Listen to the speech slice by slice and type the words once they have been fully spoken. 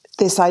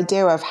this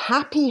idea of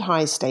happy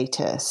high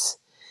status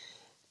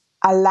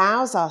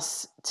allows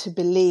us to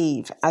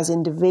believe as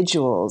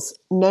individuals,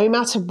 no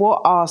matter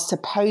what our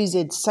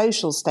supposed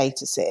social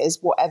status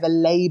is, whatever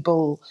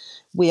label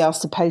we are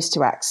supposed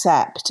to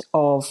accept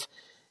of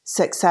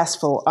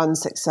successful,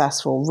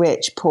 unsuccessful,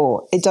 rich,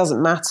 poor, it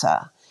doesn't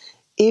matter.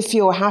 If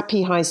you're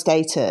happy high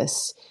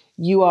status,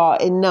 you are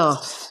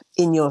enough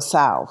in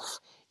yourself.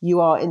 You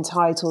are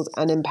entitled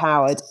and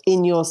empowered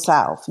in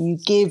yourself. You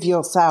give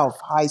yourself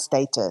high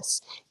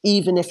status,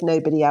 even if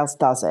nobody else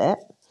does it.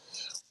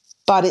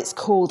 But it's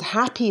called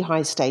happy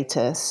high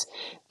status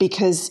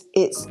because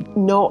it's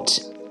not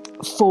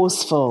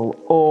forceful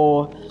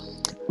or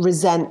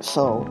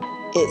resentful.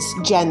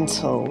 It's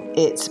gentle,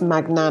 it's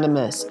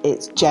magnanimous,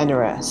 it's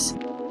generous.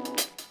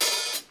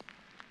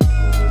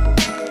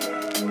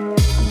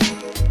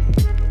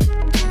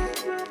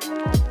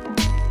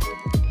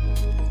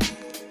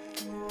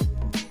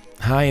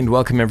 Hi and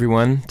welcome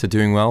everyone to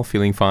Doing Well,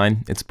 Feeling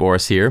Fine. It's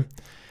Boris here.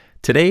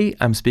 Today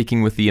I'm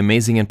speaking with the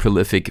amazing and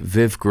prolific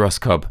Viv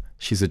Groskop.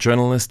 She's a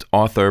journalist,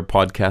 author,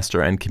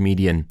 podcaster, and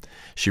comedian.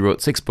 She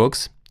wrote 6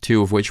 books,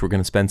 2 of which we're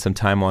going to spend some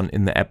time on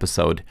in the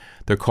episode.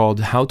 They're called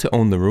How to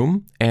Own the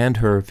Room and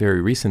her very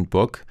recent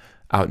book,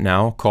 out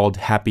now, called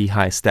Happy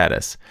High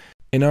Status.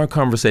 In our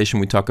conversation,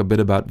 we talk a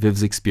bit about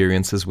Viv's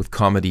experiences with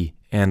comedy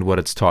and what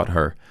it's taught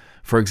her.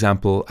 For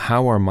example,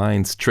 how our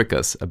minds trick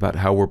us about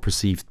how we're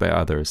perceived by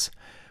others.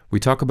 We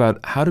talk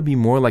about how to be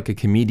more like a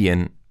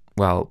comedian,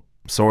 well,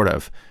 sort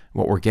of.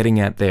 What we're getting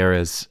at there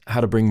is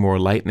how to bring more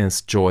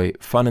lightness, joy,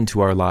 fun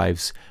into our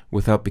lives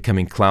without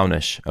becoming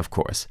clownish, of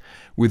course.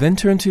 We then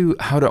turn to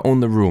how to own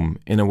the room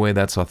in a way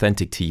that's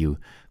authentic to you.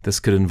 This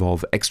could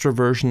involve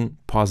extroversion,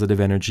 positive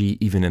energy,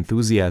 even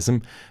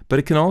enthusiasm, but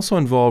it can also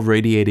involve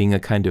radiating a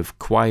kind of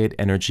quiet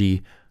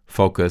energy,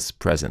 focus,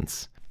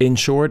 presence. In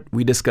short,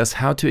 we discuss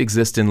how to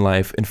exist in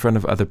life in front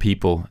of other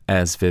people,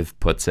 as Viv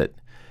puts it.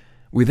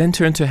 We then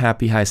turn to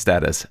Happy High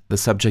Status, the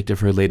subject of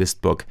her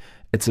latest book.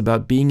 It's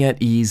about being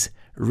at ease,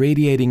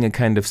 radiating a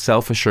kind of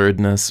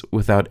self-assuredness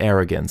without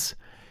arrogance.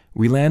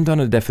 We land on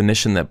a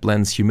definition that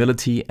blends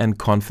humility and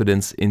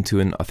confidence into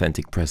an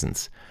authentic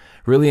presence.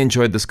 Really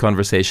enjoyed this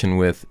conversation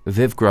with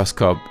Viv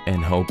Groskop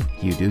and hope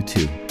you do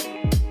too.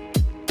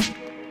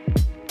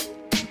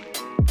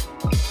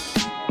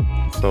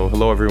 So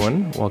hello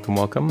everyone,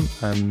 welcome.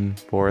 I'm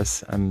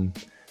Boris. I'm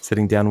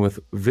sitting down with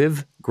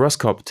Viv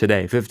Groskop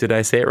today. Viv, did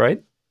I say it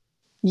right?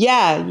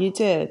 Yeah, you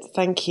did.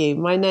 Thank you.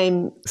 My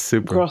name is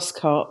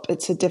Groskop.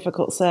 It's a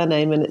difficult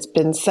surname and it's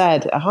been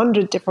said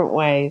 100 different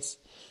ways,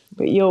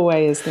 but your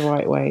way is the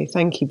right way.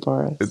 Thank you,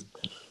 Boris.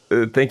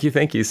 Thank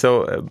you.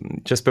 So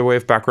just by way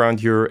of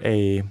background, you're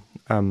a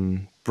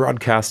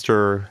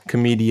broadcaster,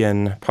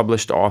 comedian,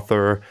 published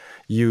author.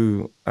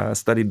 You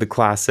studied the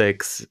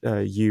classics.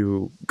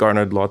 You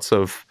garnered lots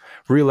of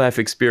real-life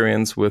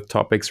experience with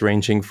topics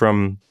ranging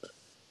from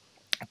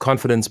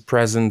confidence,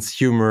 presence,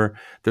 humor.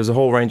 There's a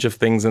whole range of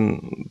things.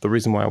 And the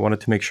reason why I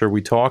wanted to make sure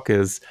we talk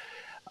is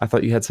I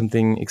thought you had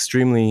something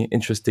extremely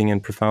interesting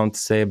and profound to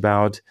say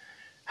about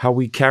how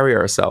we carry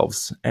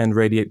ourselves and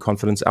radiate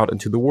confidence out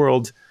into the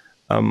world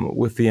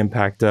with the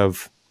impact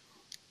of,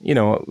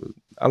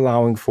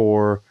 allowing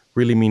for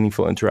really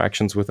meaningful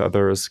interactions with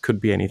others.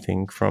 Could be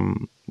anything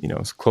from,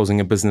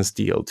 closing a business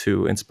deal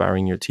to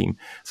inspiring your team.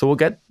 So we'll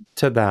get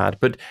to that.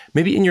 But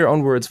maybe in your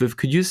own words, Viv,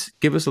 could you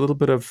give us a little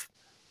bit of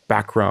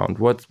background?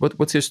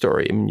 What's your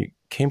story? I mean, you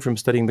came from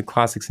studying the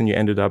classics and you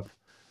ended up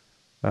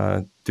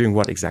doing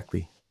what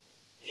exactly?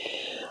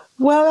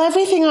 Well,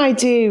 everything I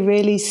do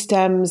really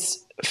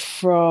stems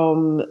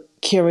from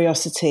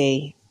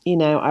curiosity.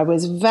 I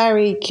was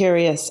very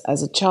curious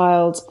as a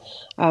child.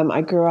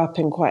 I grew up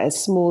in quite a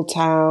small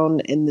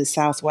town in the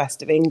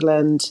southwest of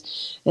England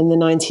in the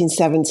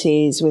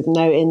 1970s with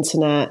no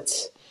internet,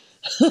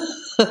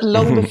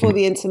 long before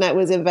the internet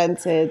was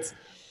invented.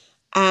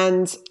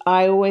 And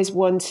I always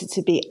wanted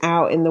to be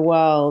out in the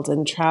world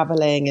and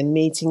traveling and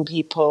meeting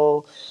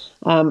people.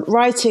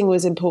 Writing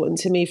was important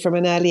to me from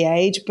an early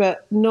age,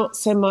 but not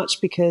so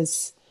much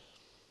because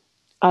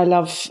I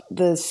love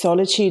the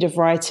solitude of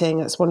writing.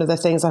 That's one of the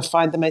things I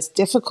find the most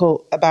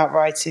difficult about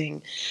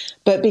writing,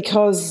 but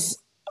because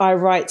I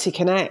write to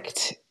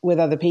connect with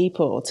other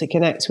people, to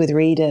connect with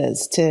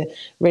readers, to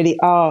really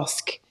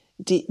ask,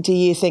 do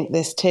you think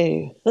this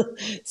too?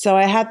 So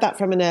I had that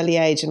from an early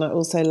age, and I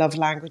also love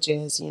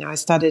languages. I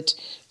studied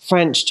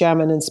French,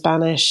 German, and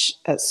Spanish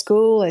at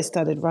school. I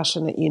studied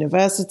Russian at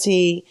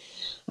university.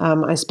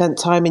 I spent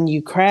time in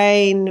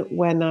Ukraine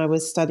when I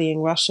was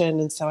studying Russian,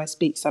 and so I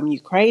speak some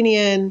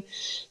Ukrainian.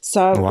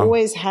 So I've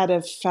always had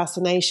a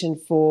fascination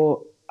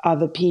for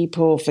other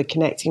people, for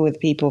connecting with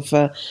people,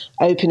 for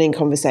opening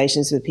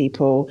conversations with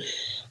people.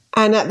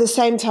 And at the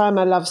same time,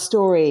 I love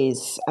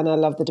stories, and I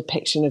love the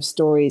depiction of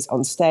stories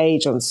on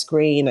stage, on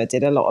screen. I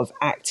did a lot of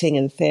acting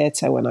and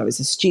theatre when I was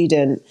a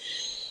student.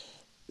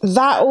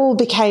 that all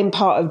became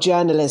part of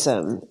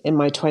journalism in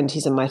my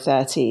 20s and my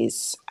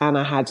 30s. And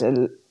I had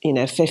a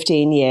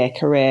 15-year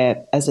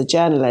career as a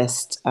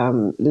journalist,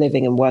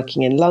 living and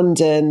working in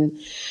London.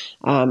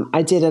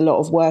 I did a lot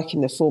of work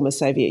in the former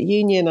Soviet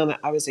Union, and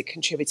I was a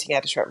contributing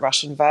editor at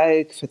Russian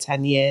Vogue for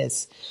 10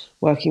 years,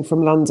 working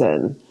from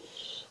London.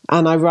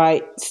 And I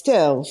write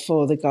still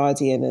for The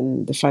Guardian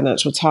and the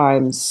Financial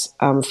Times,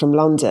 from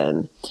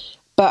London.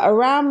 But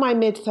around my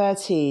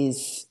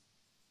mid-30s,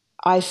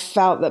 I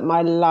felt that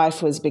my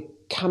life was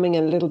becoming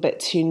a little bit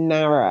too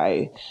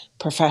narrow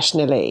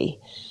professionally.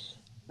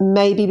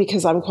 Maybe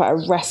because I'm quite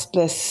a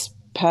restless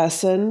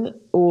person,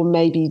 or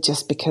maybe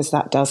just because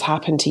that does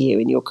happen to you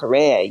in your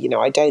career.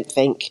 I don't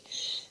think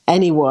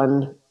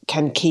anyone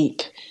can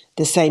keep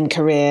the same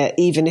career,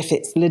 even if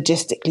it's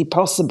logistically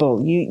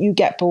possible. You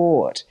get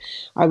bored.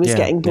 I was Yeah,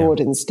 getting yeah. bored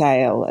and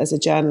stale as a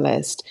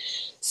journalist.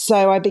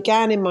 So I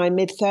began in my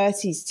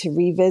mid-30s to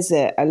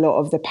revisit a lot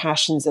of the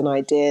passions and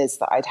ideas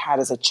that I'd had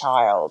as a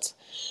child,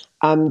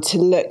 to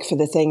look for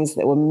the things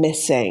that were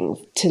missing,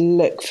 to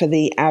look for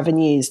the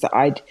avenues that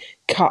I'd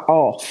cut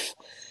off.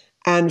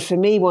 And for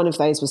me, one of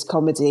those was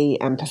comedy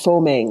and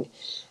performing.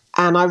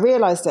 And I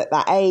realized at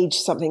that age,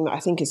 something that I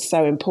think is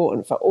so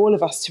important for all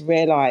of us to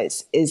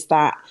realize is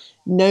that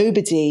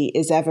nobody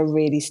is ever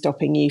really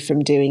stopping you from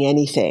doing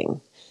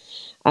anything.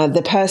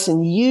 The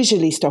person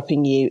usually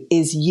stopping you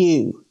is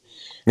you.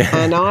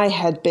 And I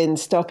had been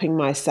stopping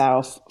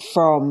myself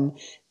from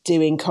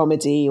doing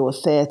comedy or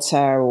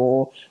theatre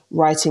or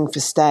writing for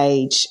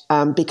stage,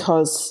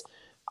 because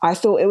I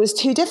thought it was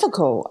too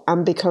difficult,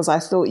 and because I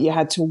thought you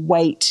had to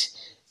wait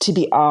to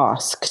be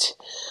asked.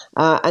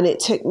 And it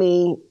took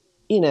me,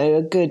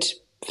 a good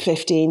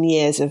 15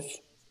 years of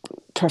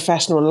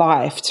professional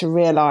life to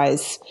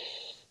realize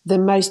the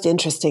most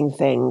interesting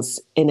things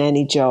in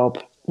any job,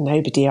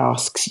 nobody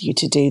asks you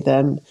to do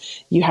them.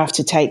 You have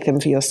to take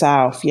them for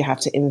yourself. You have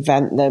to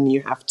invent them.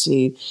 You have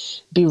to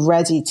be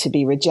ready to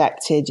be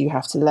rejected. You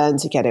have to learn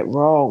to get it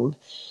wrong.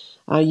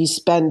 You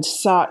spend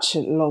such a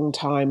long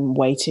time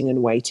waiting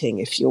and waiting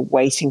if you're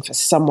waiting for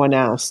someone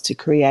else to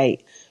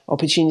create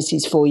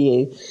opportunities for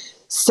you.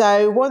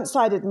 So once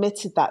I'd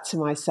admitted that to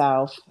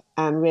myself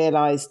and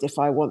realized, if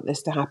I want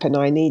this to happen,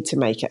 I need to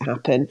make it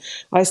happen,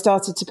 I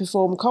started to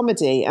perform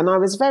comedy. And I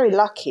was very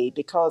lucky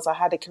because I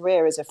had a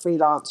career as a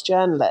freelance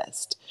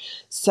journalist.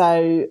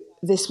 So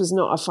this was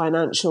not a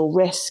financial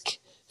risk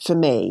for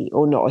me,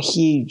 or not a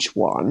huge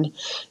one.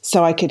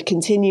 So I could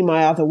continue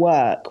my other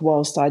work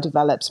whilst I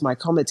developed my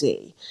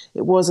comedy.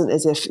 It wasn't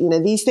as if,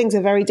 these things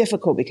are very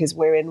difficult because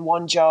we're in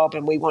one job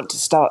and we want to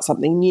start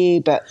something new,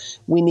 but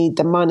we need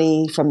the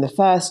money from the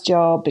first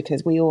job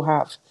because we all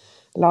have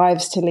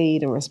lives to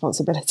lead and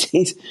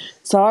responsibilities.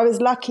 So I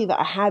was lucky that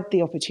I had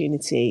the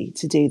opportunity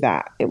to do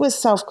that. It was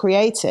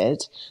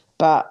self-created,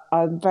 but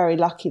I'm very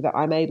lucky that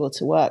I'm able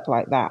to work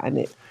like that, and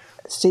it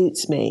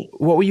suits me.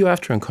 What were you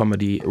after in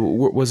comedy?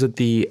 Was it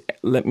the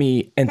let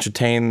me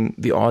entertain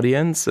the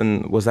audience,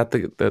 and was that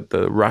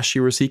the rush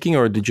you were seeking,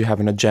 or did you have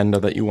an agenda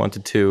that you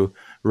wanted to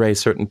raise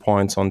certain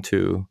points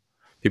onto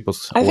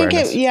people's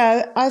awareness?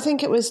 I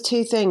think it was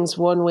two things.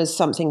 One was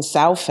something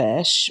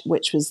selfish,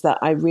 which was that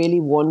I really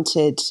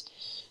wanted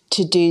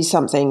to do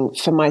something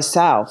for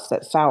myself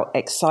that felt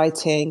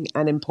exciting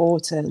and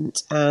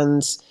important,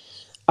 and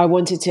I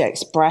wanted to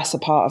express a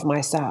part of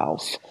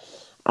myself.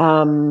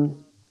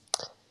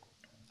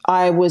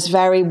 I was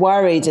very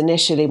worried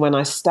initially when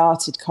I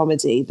started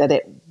comedy that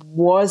it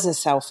was a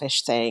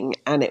selfish thing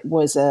and it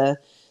was a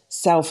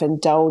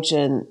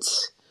self-indulgent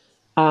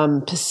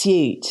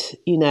pursuit,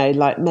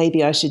 like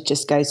maybe I should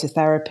just go to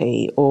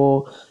therapy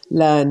or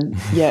learn.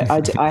 Yeah,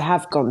 I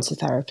have gone to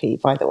therapy,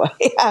 by the way,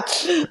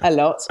 a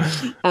lot,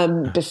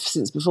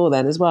 since before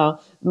then as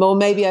well. Or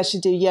maybe I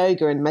should do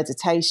yoga and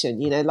meditation.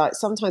 Like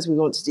sometimes we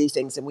want to do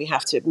things and we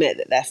have to admit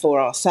that they're for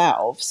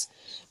ourselves.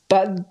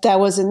 But there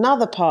was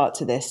another part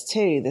to this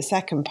too. The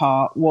second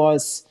part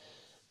was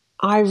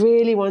I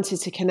really wanted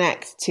to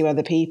connect to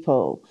other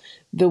people.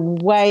 The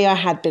way I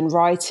had been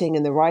writing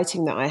and the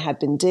writing that I had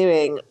been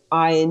doing,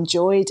 I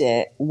enjoyed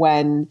it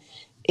when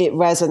it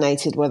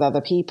resonated with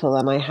other people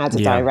and I had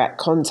a direct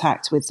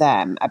contact with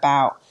them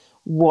about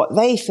what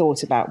they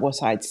thought about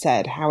what I'd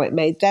said, how it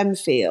made them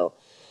feel.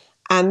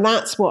 And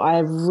that's what I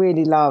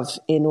really love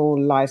in all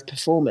live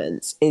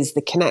performance, is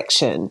the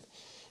connection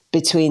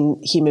between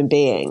human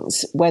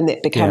beings when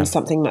it becomes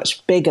something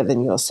much bigger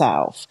than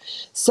yourself.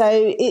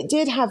 So it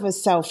did have a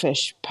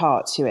selfish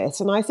part to it.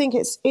 And I think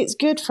it's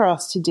good for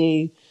us to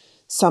do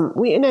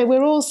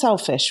we're all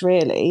selfish,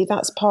 really.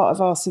 That's part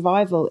of our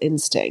survival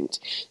instinct.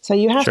 So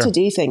you have to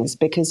do things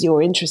because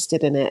you're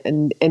interested in it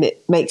and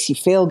it makes you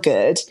feel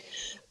good.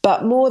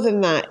 But more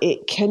than that,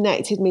 it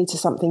connected me to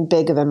something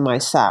bigger than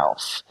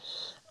myself.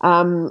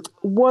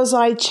 Was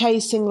I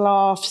chasing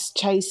laughs,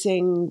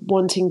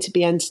 wanting to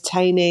be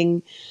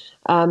entertaining?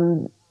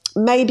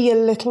 Maybe a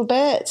little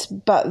bit,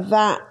 but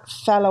that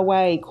fell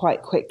away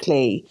quite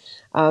quickly,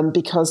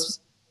 because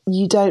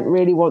you don't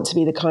really want to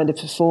be the kind of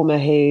performer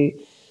who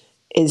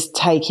is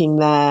taking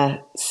their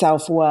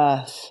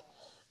self-worth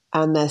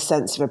and their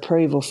sense of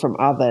approval from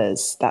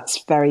others,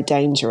 that's very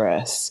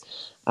dangerous.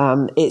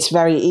 It's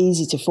very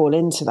easy to fall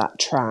into that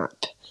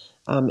trap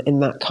in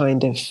that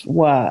kind of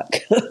work.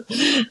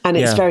 And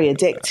it's Yeah, very I'm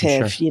sure.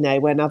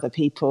 addictive, when other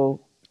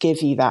people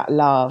give you that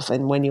love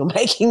and when you're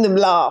making them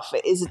laugh,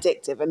 it is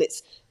addictive, and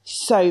it's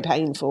so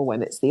painful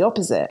when it's the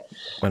opposite.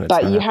 When it's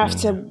But not you have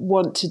happening. to Yeah.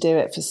 want to do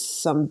it for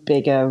some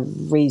bigger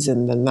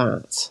reason than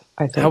that,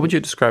 I think. How would you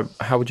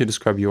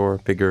describe your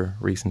bigger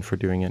reason for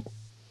doing it?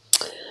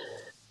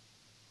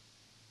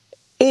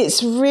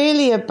 It's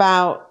really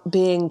about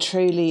being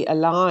truly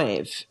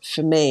alive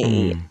for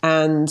me. Mm.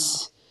 And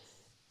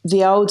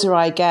the older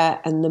I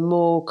get and the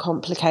more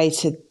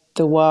complicated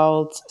the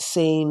world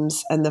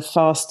seems and the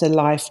faster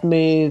life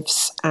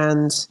moves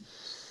and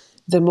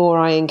the more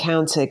I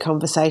encounter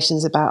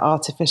conversations about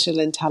artificial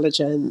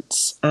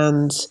intelligence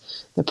and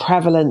the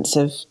prevalence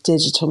of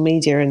digital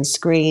media and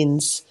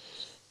screens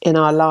in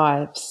our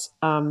lives,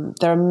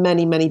 there are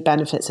many, many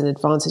benefits and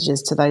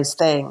advantages to those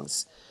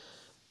things.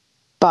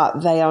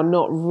 But they are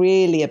not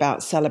really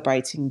about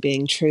celebrating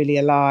being truly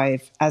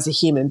alive as a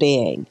human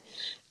being.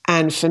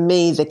 And for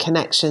me, the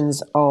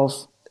connections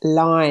of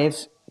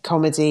live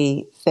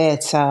comedy,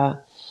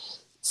 theatre,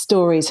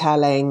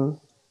 storytelling,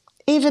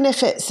 even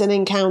if it's an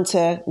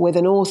encounter with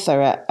an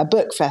author at a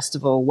book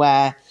festival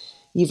where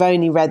you've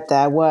only read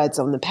their words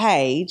on the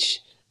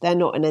page, they're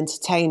not an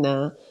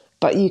entertainer,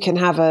 but you can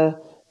have a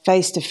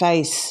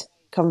face-to-face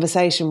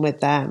conversation with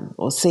them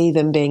or see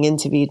them being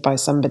interviewed by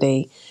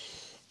somebody.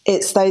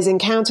 It's those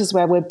encounters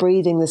where we're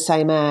breathing the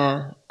same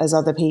air as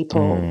other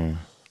people. Mm.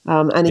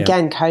 And Yeah.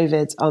 again,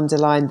 COVID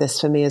underlined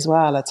this for me as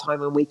well, a time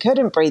when we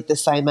couldn't breathe the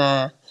same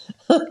air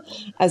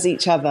as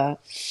each other.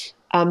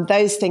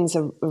 Those things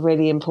are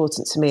really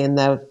important to me, and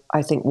they're,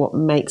 I think, what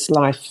makes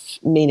life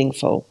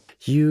meaningful.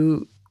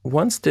 You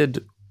once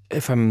did,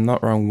 if I'm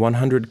not wrong,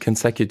 100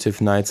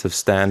 consecutive nights of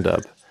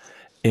stand-up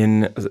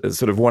in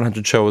sort of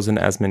 100 shows in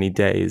as many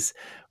days.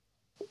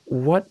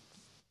 What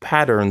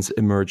patterns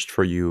emerged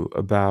for you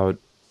about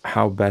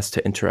how best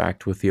to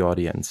interact with the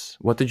audience?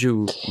 What did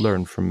you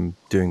learn from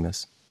doing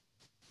this?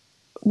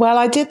 Well,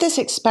 I did this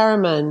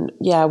experiment,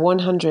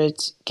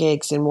 100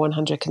 gigs in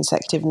 100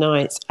 consecutive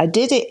nights. I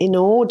did it in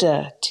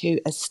order to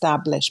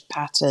establish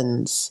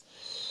patterns.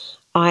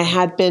 I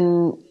had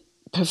been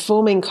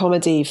performing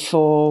comedy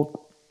for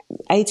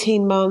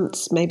 18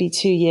 months, maybe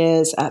 2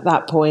 years at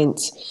that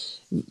point,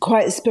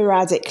 quite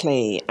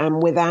sporadically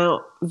and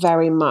without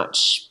very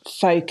much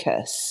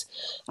focus.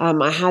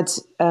 I had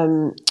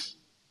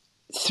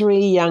 3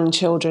 young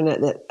children at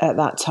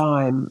that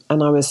time,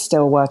 and I was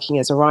still working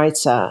as a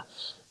writer,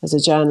 as a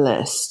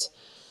journalist.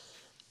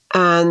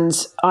 And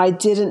I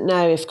didn't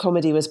know if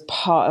comedy was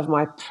part of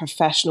my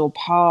professional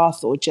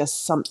path or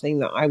just something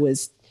that I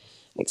was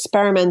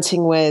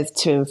experimenting with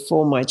to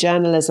inform my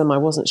journalism. I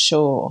wasn't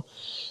sure.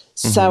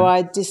 So Mm-hmm.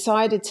 I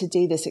decided to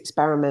do this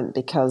experiment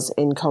because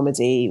in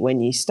comedy,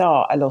 when you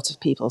start, a lot of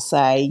people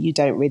say you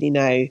don't really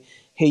know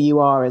who you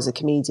are as a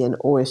comedian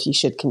or if you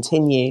should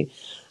continue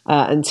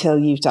until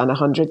you've done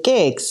 100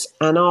 gigs.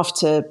 And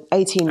after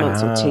 18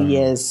 months or two Ah.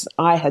 years,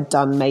 I had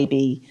done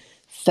maybe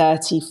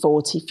 30,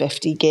 40,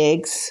 50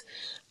 gigs.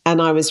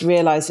 And I was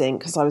realizing,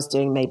 because I was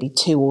doing maybe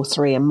 2 or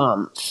 3 a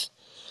month,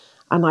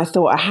 and I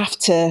thought I have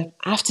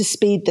to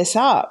speed this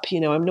up.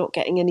 I'm not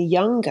getting any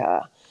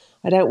younger.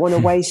 I don't want to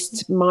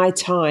waste my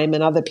time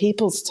and other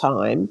people's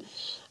time.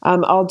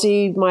 I'll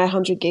do my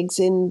 100 gigs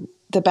in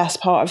the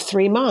best part of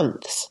 3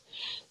 months.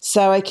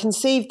 So I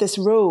conceived this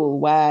rule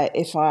where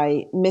if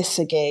I miss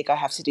a gig, I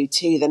have to do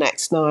 2 the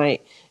next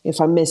night. If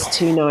I miss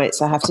 2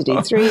 nights, I have to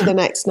do 3 the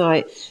next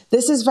night.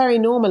 This is very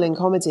normal in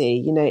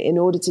comedy, in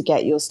order to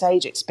get your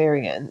stage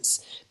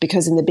experience,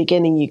 because in the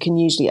beginning you can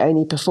usually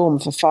only perform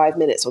for 5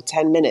 minutes or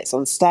 10 minutes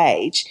on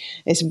stage.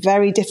 It's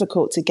very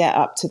difficult to get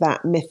up to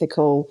that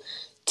mythical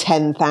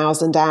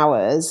 10,000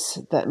 hours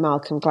that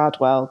Malcolm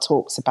Gladwell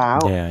talks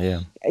about, Yeah,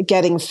 yeah.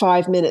 getting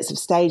 5 minutes of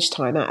stage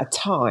time at a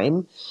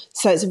time.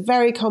 So it's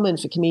very common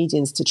for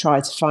comedians to try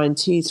to find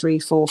 2, 3,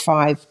 4,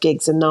 5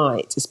 gigs a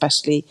night,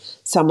 especially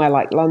somewhere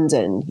like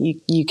London.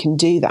 You can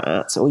do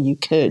that, or you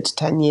could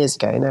 10 years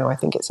ago. Now I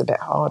think it's a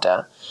bit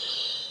harder.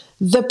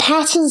 The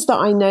patterns that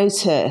I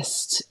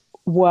noticed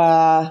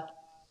were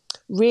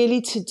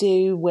really to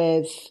do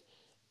with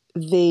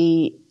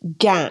the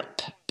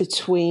gap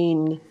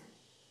between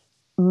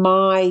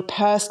my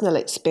personal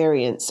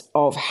experience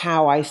of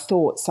how I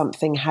thought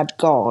something had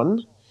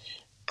gone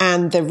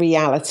and the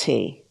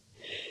reality.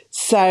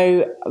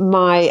 So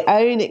my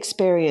own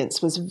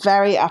experience was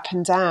very up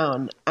and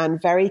down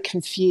and very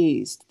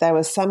confused. There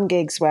were some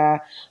gigs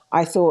where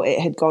I thought it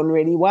had gone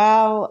really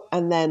well,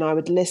 and then I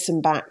would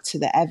listen back to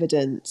the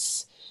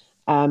evidence.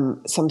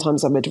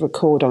 Sometimes I would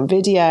record on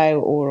video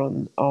or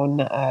on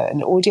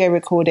an audio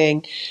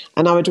recording,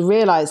 and I would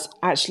realize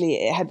actually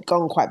it had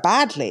gone quite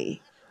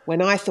badly when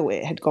I thought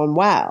it had gone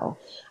well.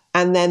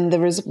 And then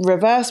the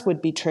reverse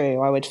would be true.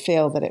 I would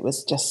feel that it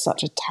was just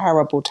such a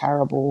terrible,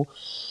 terrible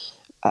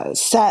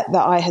set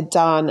that I had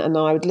done, and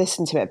I would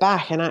listen to it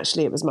back, and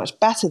actually it was much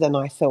better than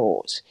I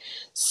thought.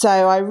 So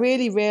I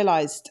really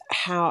realized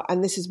how,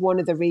 and this is one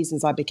of the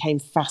reasons I became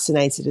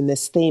fascinated in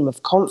this theme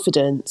of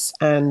confidence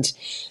and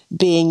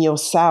being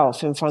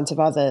yourself in front of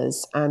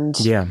others and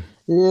Yeah.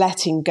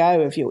 letting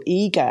go of your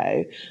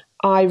ego.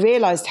 I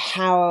realized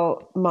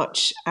how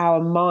much our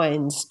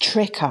minds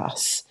trick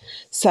us.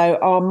 So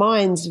our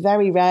minds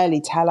very rarely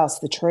tell us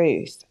the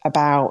truth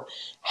about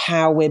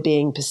how we're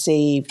being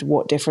perceived,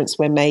 what difference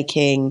we're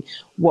making,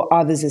 what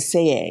others are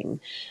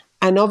seeing.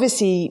 And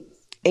obviously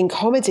in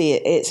comedy,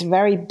 it's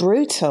very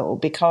brutal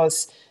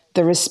because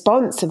the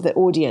response of the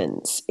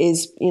audience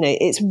is,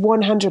 it's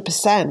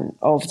 100%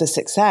 of the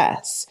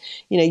success.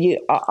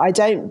 I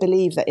don't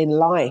believe that in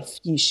life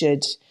you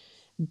should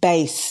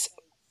base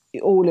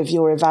all of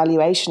your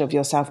evaluation of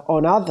yourself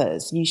on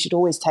others. You should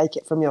always take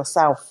it from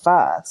yourself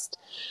first.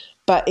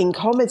 But in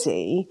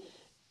comedy,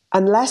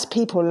 unless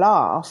people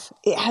laugh,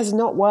 it has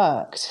not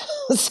worked.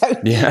 So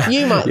Yeah.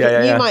 you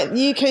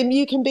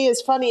can be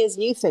as funny as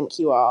you think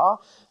you are,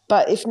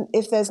 but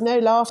if there's no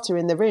laughter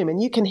in the room,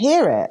 and you can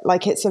hear it,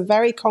 like, it's a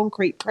very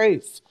concrete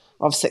proof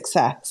of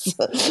success.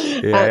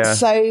 Yeah.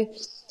 So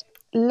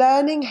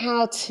learning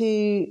how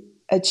to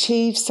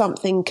achieve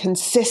something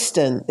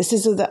consistent. This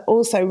is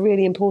also a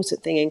really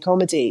important thing in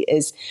comedy,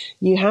 is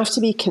you have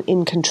to be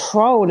in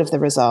control of the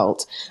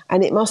result,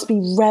 and it must be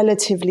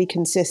relatively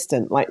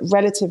consistent. Like,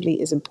 relatively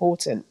is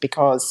important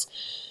because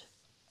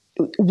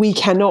we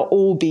cannot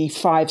all be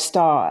 5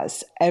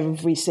 stars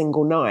every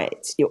single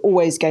night. You're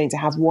always going to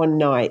have one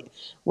night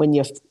when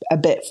you're a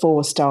bit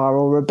 4-star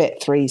or a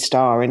bit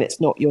 3-star and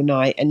it's not your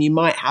night. And you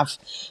might have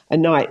a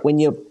night when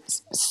you're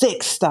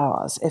 6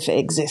 stars if it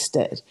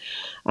existed.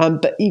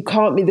 But you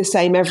can't be the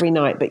same every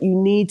night, but you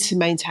need to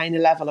maintain a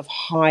level of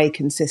high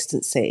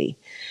consistency,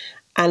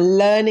 and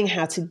learning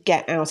how to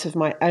get out of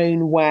my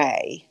own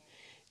way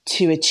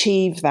to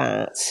achieve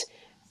that,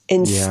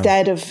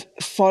 instead of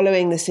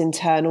following this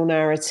internal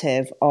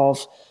narrative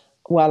of,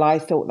 well, I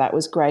thought that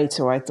was great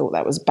or I thought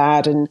that was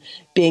bad, and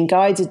being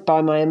guided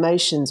by my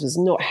emotions was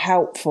not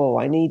helpful.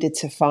 I needed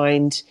to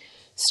find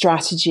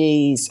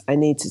strategies. I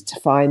needed to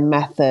find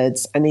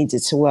methods. I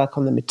needed to work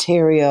on the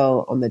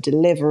material, on the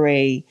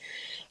delivery,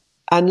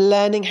 and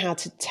learning how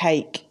to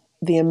take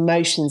the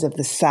emotions of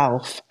the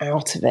self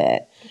out of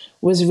it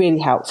was really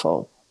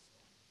helpful.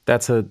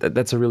 That's a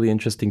really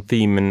interesting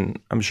theme, and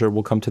I'm sure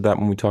we'll come to that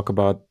when we talk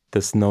about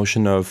this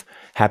notion of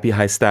happy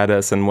high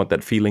status and what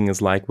that feeling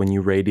is like when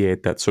you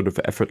radiate that sort of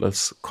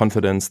effortless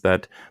confidence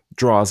that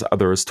draws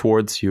others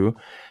towards you.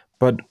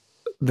 But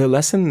the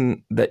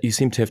lesson that you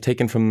seem to have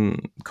taken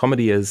from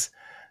comedy is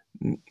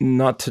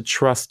not to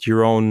trust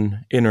your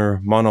own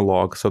inner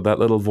monologue. So that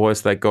little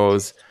voice that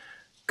goes,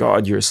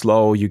 God, you're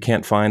slow, you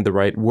can't find the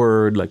right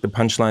word, like the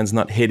punchline's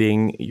not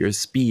hitting, your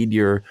speed,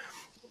 your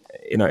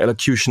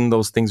elocution,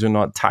 those things are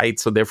not tight,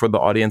 so therefore the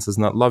audience is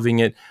not loving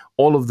it.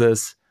 All of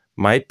this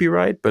might be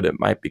right, but it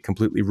might be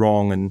completely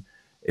wrong. And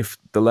if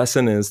the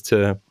lesson is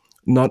to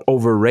not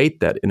overrate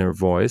that inner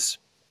voice,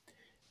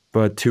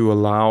 but to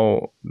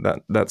allow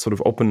that sort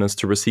of openness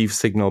to receive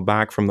signal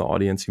back from the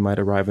audience, you might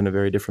arrive in a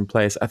very different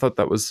place. I thought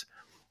that was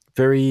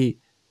very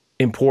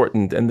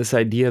important. And this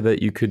idea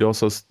that you could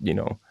also,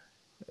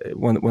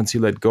 once you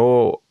let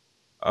go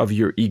of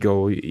your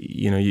ego,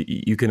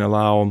 you can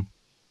allow,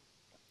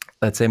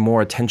 let's say,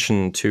 more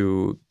attention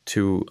to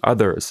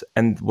others.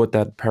 And what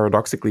that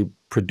paradoxically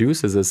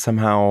produces is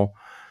somehow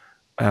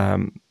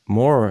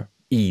more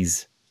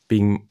ease,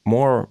 being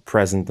more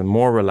present and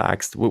more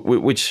relaxed,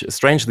 which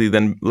strangely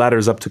then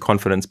ladders up to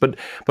confidence. But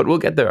we'll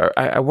get there.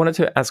 I wanted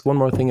to ask one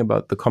more thing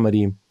about the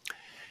comedy,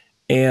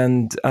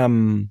 and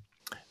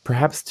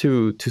perhaps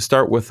to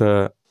start with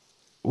a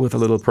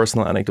little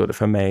personal anecdote,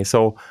 if I may.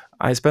 So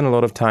I spent a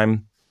lot of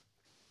time,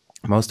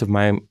 most of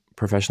my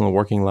professional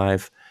working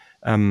life,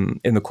 in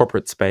the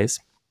corporate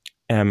space.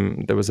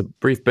 There was a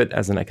brief bit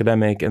as an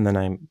academic, and then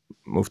I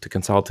moved to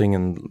consulting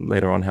and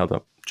later on held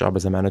a job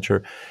as a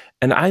manager.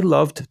 And I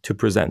loved to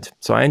present.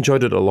 So I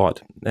enjoyed it a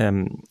lot.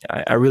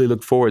 I really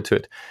looked forward to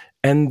it.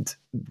 And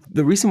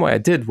the reason why I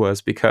did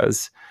was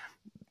because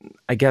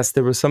I guess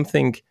there was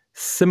something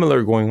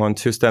similar going on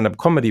to stand-up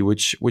comedy,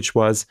 which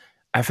was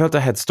I felt I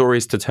had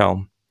stories to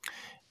tell.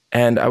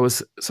 And I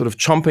was sort of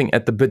chomping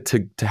at the bit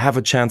to have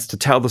a chance to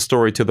tell the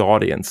story to the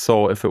audience.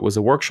 So if it was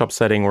a workshop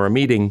setting or a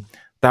meeting,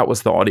 that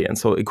was the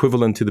audience. So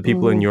equivalent to the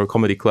people in your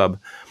comedy club.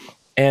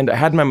 And I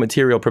had my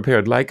material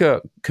prepared, like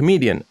a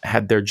comedian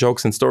had their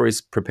jokes and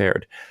stories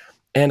prepared.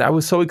 And I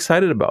was so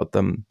excited about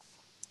them.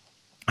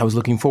 I was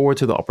looking forward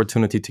to the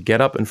opportunity to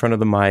get up in front of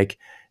the mic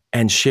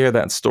and share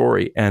that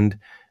story. And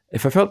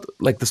if I felt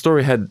like the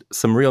story had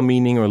some real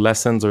meaning or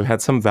lessons or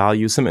had some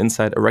value, some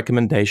insight, a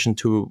recommendation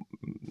to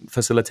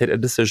facilitate a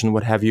decision,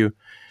 what have you,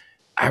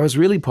 I was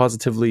really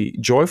positively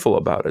joyful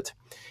about it.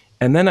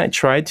 And then I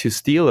tried to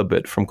steal a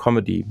bit from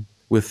comedy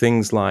with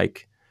things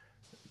like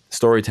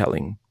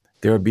storytelling.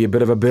 there would be a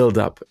bit of a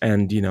build-up,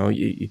 and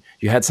you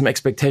had some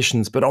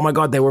expectations, but oh my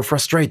God, they were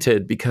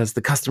frustrated because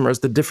the customers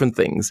did different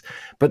things.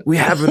 But we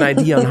have an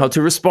idea on how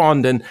to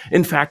respond, and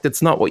in fact,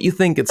 it's not what you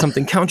think; it's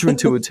something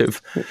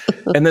counterintuitive.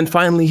 And then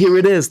finally, here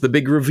it is, the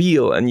big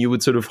reveal, and you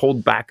would sort of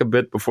hold back a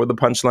bit before the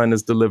punchline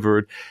is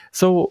delivered.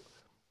 So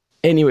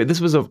anyway, this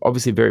was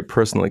obviously a very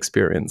personal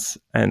experience,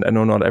 and I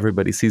know not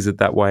everybody sees it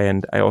that way.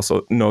 And I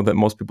also know that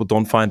most people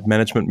don't find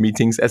management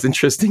meetings as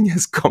interesting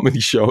as comedy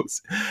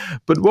shows.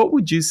 But what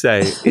would you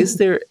say? Is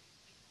there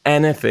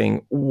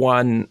anything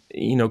one,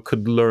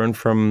 could learn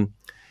from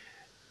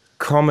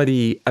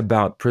comedy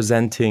about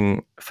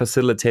presenting,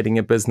 facilitating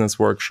a business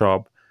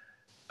workshop,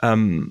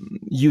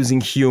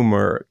 using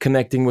humor,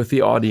 connecting with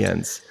the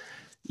audience?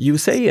 You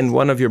say in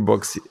one of your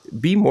books,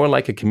 be more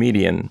like a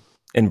comedian,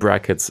 in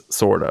brackets,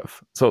 sort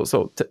of.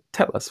 So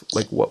tell us,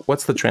 like,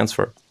 what's the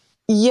transfer?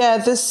 Yeah,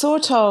 the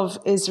sort of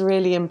is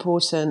really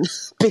important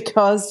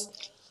because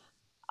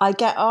I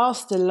get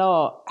asked a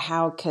lot,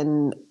 how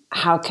can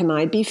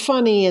I be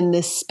funny in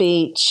this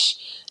speech?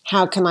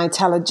 How can I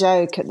tell a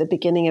joke at the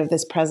beginning of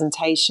this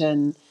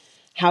presentation?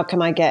 How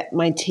can I get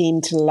my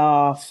team to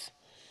laugh?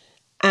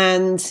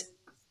 And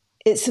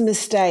it's a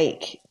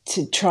mistake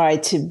to try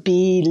to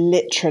be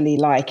literally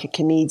like a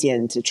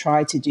comedian, to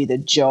try to do the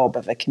job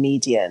of a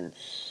comedian.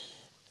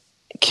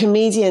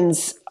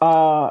 Comedians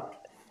are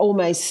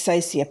almost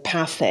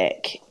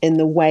sociopathic in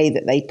the way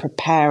that they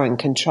prepare and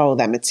control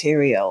their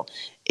material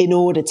in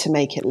order to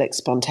make it look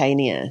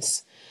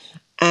spontaneous.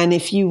 And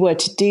if you were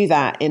to do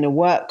that in a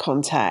work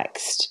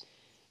context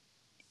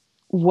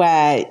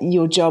where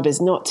your job is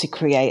not to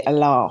create a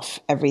laugh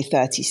every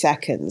 30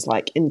 seconds,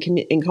 like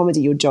in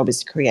comedy, your job is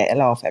to create a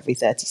laugh every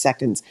 30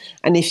 seconds.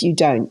 And if you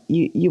don't,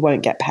 you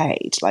won't get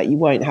paid, like you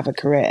won't have a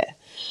career.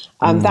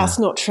 That's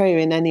not true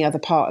in any other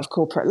part of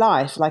corporate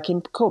life. Like in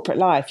corporate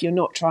life, you're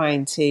not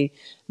trying to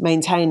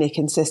maintain a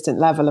consistent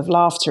level of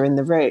laughter in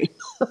the room.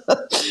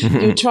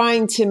 You're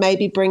trying to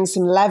maybe bring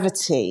some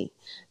levity.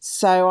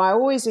 So I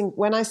always,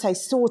 when I say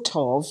sort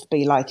of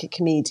be like a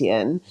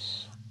comedian,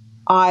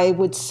 I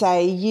would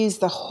say use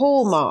the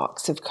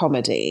hallmarks of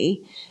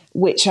comedy,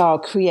 which are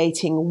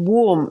creating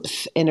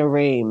warmth in a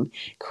room,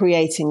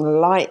 creating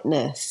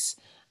lightness,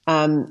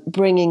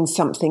 bringing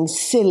something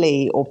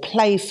silly or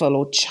playful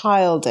or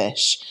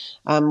childish,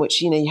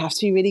 which, you have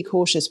to be really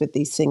cautious with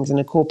these things in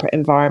a corporate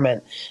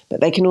environment,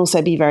 but they can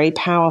also be very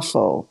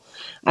powerful.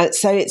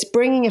 So it's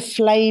bringing a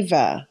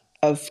flavor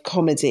of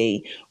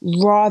comedy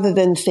rather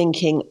than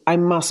thinking, I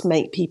must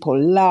make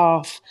people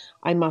laugh,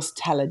 I must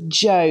tell a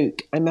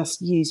joke, I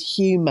must use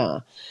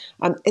humor.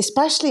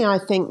 Especially, I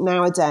think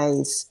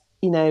nowadays,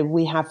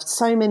 we have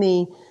so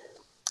many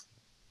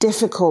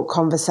difficult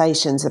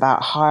conversations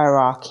about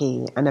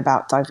hierarchy and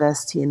about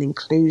diversity and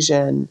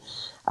inclusion,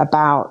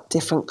 about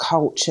different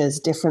cultures,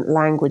 different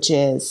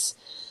languages.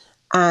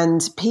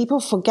 And people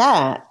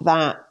forget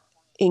that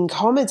in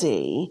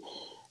comedy,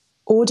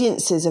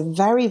 audiences are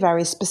very,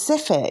 very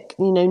specific.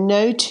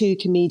 No two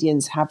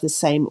comedians have the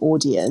same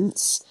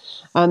audience.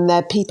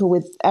 They're people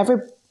with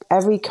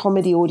every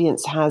comedy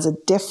audience has a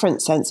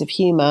different sense of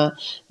humor,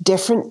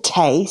 different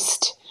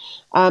taste.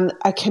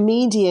 A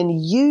comedian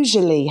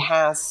usually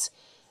has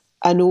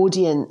an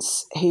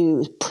audience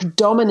who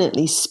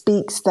predominantly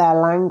speaks their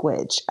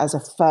language as a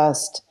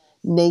first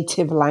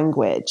native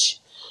language.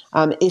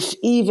 If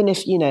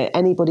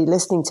anybody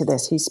listening to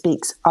this who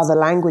speaks other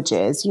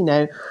languages,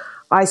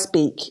 I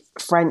speak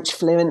French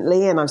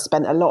fluently and I've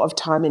spent a lot of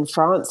time in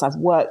France. I've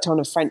worked on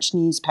a French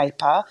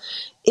newspaper.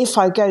 If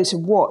I go to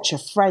watch a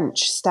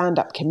French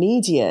stand-up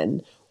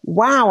comedian,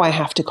 wow, I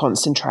have to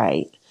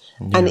concentrate.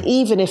 Yeah. And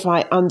even if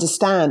I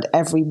understand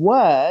every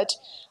word,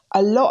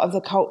 a lot of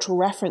the cultural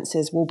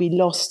references will be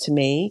lost to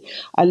me.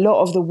 A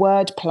lot of the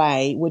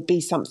wordplay would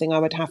be something I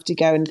would have to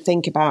go and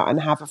think about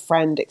and have a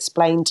friend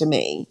explain to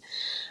me.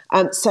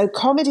 So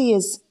comedy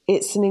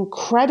it's an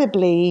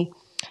incredibly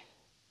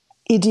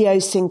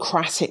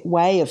idiosyncratic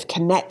way of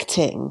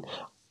connecting,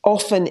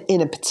 often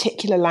in a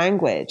particular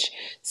language.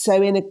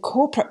 So in a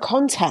corporate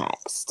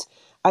context,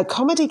 a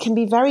comedy can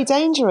be very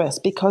dangerous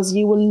because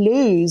you will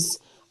lose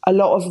a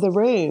lot of the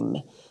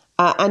room.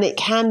 And it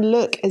can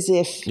look as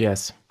if,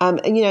 yes, and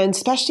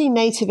especially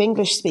native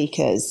English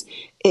speakers,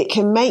 it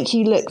can make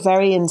you look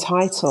very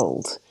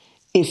entitled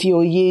if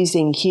you're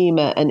using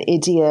humor and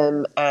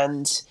idiom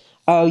and,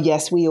 oh,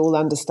 yes, we all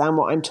understand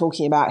what I'm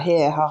talking about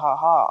here, ha, ha,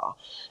 ha.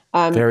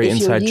 Very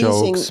inside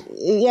jokes.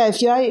 Yeah,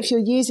 if you're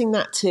using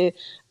that to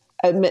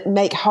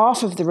make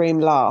half of the room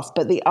laugh,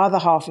 but the other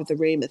half of the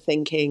room are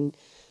thinking,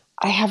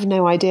 I have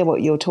no idea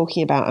what you're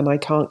talking about and I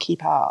can't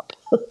keep up.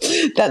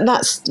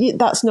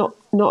 That's not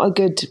a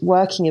good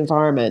working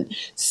environment.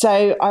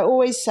 So I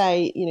always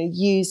say,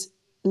 use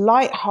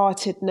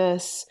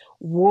lightheartedness,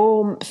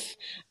 warmth,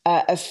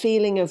 a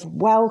feeling of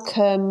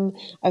welcome,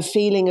 a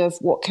feeling of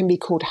what can be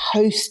called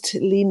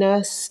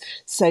hostliness.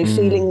 So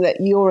feeling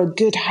that you're a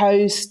good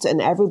host and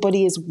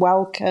everybody is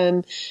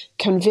welcome,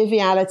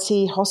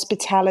 conviviality,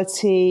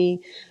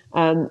 hospitality.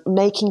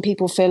 making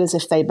people feel as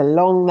if they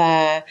belong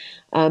there,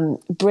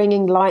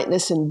 bringing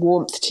lightness and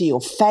warmth to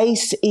your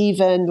face,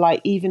 even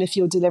if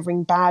you're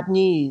delivering bad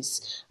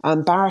news.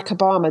 Barack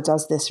Obama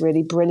does this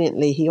really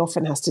brilliantly. He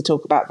often has to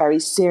talk about very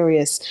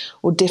serious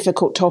or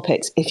difficult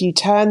topics. If you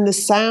turn the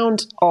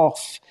sound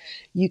off,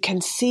 you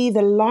can see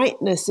the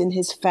lightness in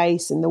his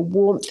face and the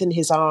warmth in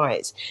his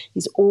eyes.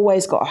 He's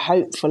always got a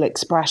hopeful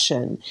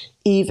expression.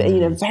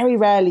 Even, very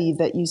rarely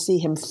that you see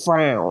him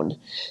frown.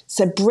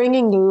 So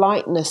bringing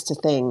lightness to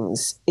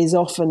things is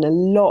often a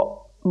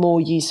lot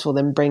more useful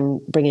than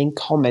bringing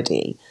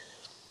comedy.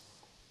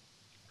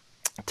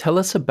 Tell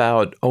us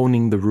about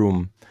owning the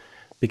room,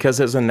 because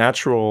there's a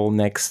natural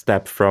next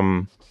step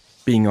from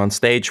being on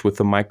stage with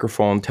the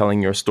microphone,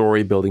 telling your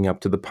story, building up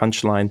to the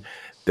punchline.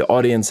 The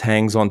audience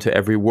hangs on to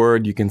every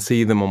word. You can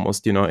see them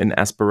almost, in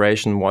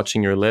aspiration,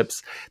 watching your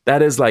lips.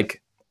 That is like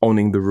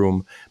owning the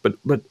room. But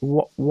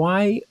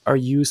why are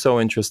you so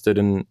interested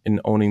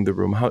in owning the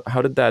room?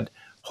 How did that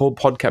whole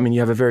podcast? I mean, you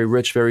have a very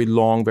rich, very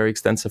long, very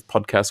extensive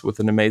podcast with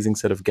an amazing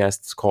set of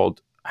guests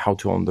called How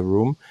to Own the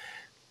Room.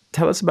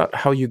 Tell us about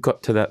how you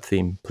got to that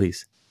theme,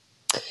 please.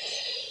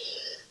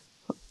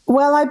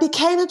 Well, I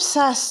became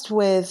obsessed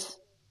with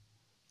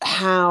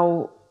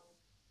how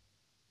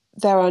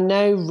there are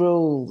no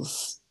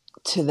rules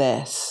to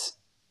this.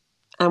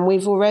 And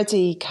we've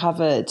already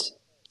covered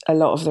a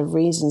lot of the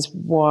reasons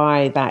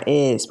why that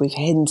is. We've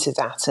hinted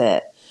at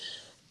it.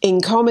 In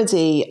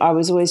comedy, I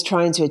was always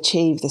trying to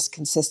achieve this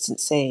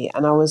consistency,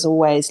 and I was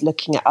always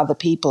looking at other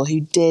people who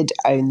did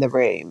own the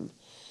room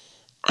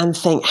and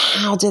think,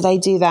 how do they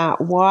do that?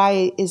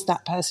 Why is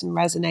that person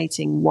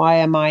resonating? Why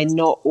am I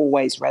not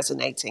always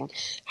resonating?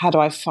 How do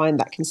I find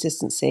that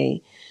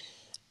consistency?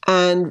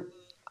 And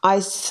I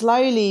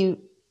slowly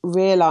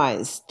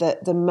realized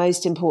that the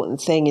most important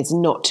thing is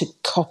not to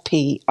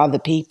copy other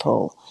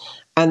people,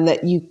 and that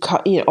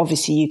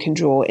obviously you can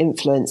draw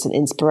influence and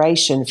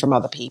inspiration from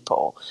other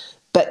people,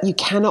 but you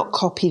cannot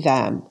copy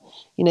them.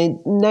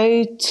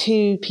 No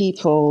two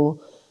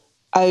people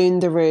own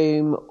the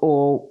room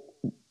or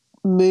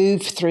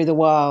move through the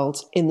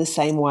world in the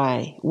same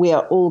way. We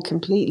are all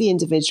completely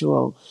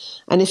individual.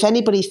 And if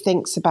anybody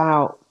thinks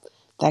about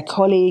their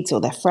colleagues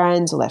or their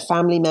friends or their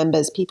family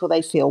members, people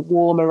they feel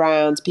warm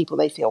around, people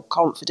they feel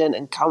confident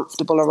and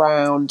comfortable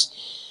around,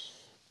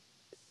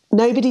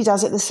 nobody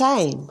does it the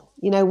same.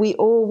 We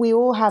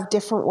all have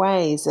different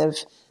ways of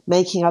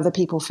making other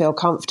people feel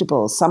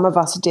comfortable. Some of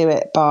us do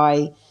it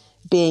by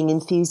being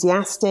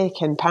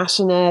enthusiastic and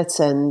passionate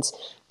and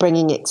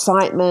bringing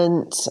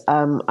excitement.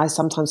 I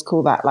sometimes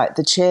call that like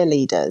the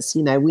cheerleaders.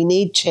 We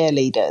need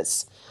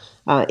cheerleaders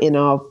in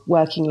our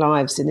working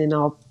lives and in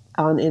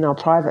our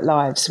private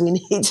lives.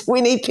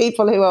 We need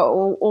people who are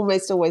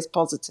almost always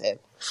positive,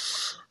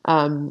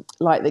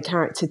 like the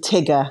character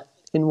Tigger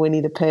in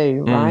Winnie the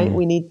Pooh, right?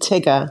 We need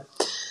Tigger.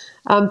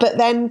 But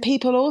then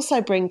people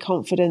also bring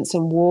confidence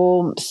and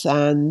warmth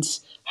and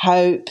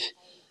hope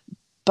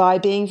by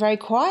being very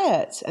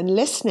quiet and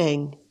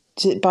listening,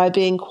 by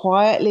being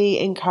quietly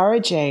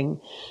encouraging,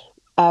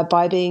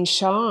 by being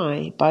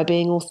shy, by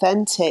being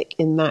authentic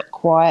in that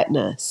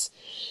quietness.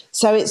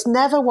 So it's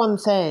never one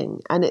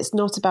thing, and it's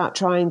not about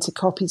trying to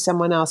copy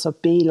someone else or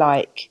be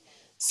like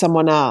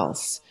someone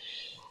else.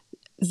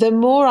 The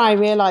more I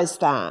realized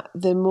that,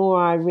 the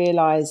more I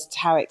realized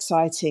how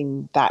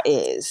exciting that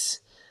is.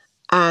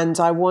 And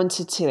I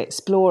wanted to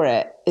explore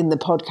it in the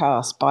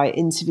podcast by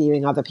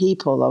interviewing other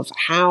people of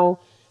how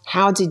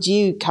did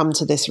you come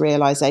to this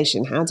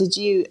realization? How did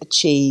you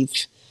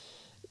achieve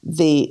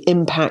the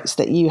impacts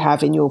that you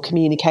have in your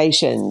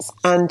communications?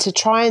 And to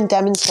try and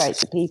demonstrate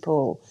to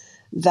people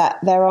that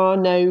there are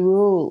no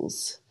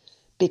rules.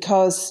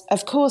 Because,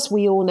 of course,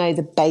 we all know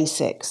the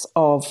basics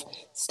of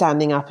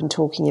standing up and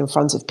talking in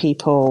front of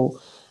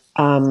people,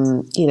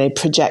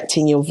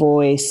 projecting your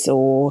voice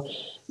or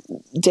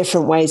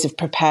different ways of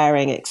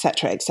preparing,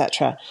 etc.,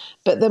 etc.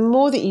 But the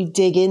more that you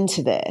dig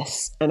into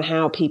this and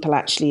how people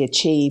actually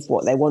achieve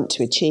what they want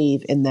to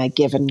achieve in their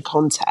given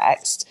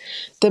context,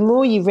 the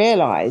more you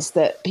realize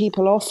that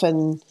people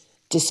often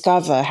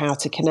discover how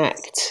to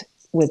connect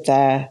with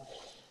their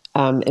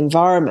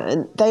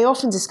environment. They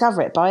often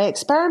discover it by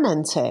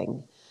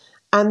experimenting.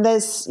 And I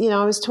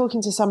was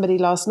talking to somebody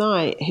last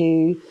night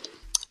who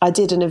I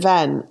did an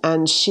event,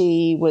 and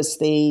she was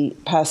the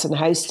person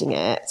hosting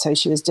it. So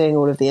she was doing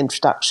all of the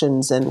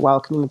introductions and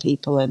welcoming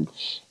people and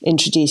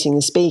introducing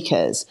the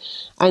speakers.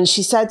 And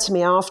she said to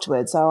me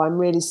afterwards, "Oh, I'm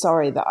really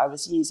sorry that I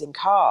was using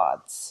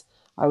cards.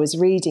 I was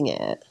reading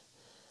it."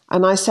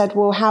 And I said,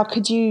 "Well, how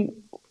could you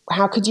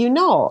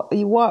not?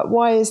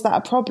 Why is that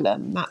a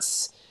problem?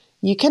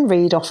 You can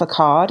read off a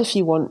card if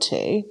you want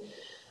to."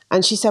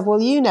 And she said,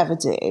 "Well, you never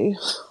do."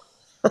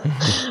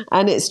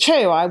 And it's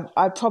true.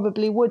 I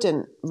probably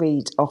wouldn't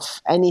read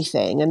off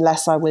anything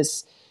unless I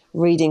was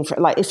reading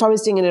if I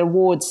was doing an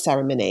awards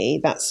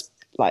ceremony, that's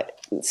like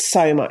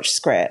so much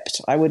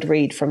script. I would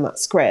read from that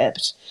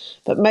script,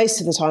 but most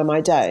of the time I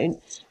don't.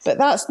 But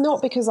that's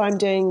not because I'm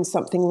doing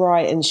something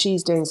right and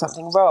she's doing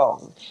something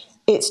wrong.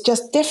 it's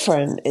just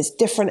different. It's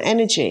different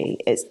energy.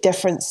 It's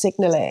different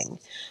signaling.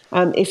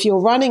 If you're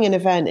running an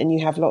event and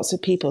you have lots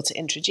of people to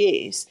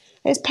introduce,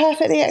 it's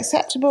perfectly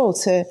acceptable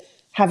to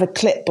have a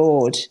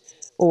clipboard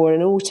or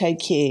an auto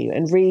cue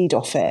and read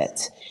off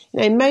it.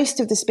 Most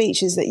of the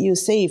speeches that you'll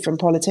see from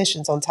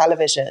politicians on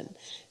television,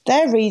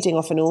 they're reading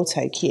off an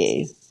auto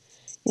cue.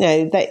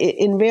 That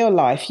in real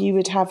life, you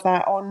would have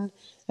that on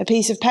a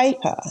piece of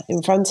paper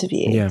in front of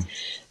you.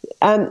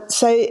 Yeah.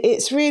 So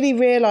it's really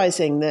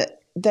realizing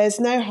that there's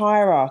no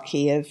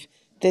hierarchy of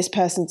this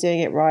person's doing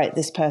it right,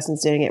 this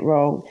person's doing it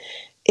wrong.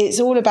 It's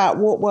all about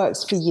what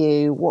works for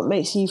you, what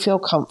makes you feel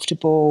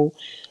comfortable.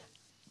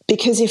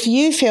 Because if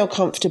you feel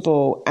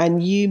comfortable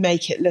and you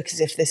make it look as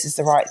if this is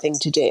the right thing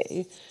to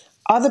do,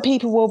 other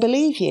people will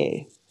believe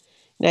you.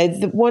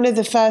 One of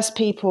the first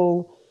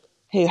people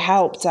who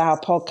helped our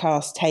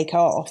podcast take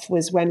off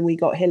was when we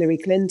got Hillary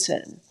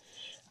Clinton.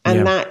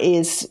 And that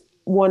is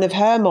one of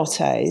her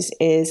mottos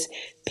is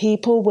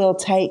people will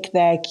take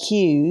their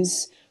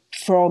cues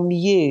from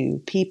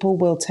you. People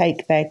will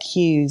take their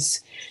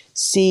cues,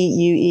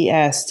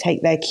 CUES,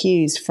 take their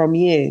cues from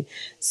you.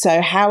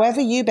 So however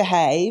you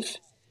behave,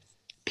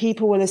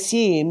 people will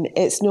assume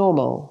it's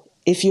normal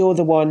if you're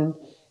the one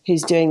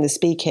who's doing the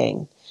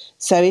speaking.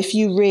 So if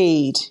you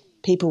read,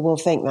 people will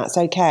think that's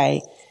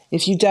okay.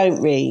 If you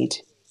don't read,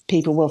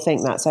 people will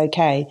think that's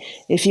okay.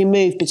 If you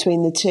move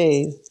between the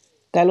two,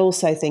 they'll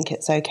also think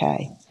it's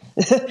okay.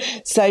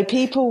 So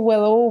people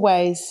will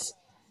always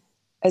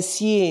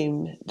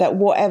assume that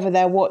whatever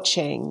they're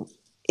watching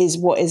is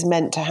what is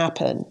meant to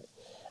happen.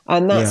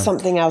 And that's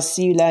something else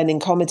you learn in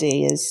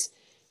comedy is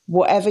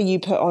whatever you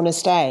put on a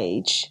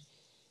stage,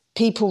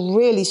 people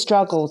really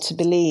struggle to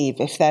believe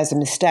if there's a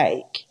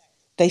mistake.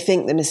 They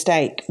think the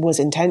mistake was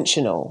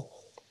intentional.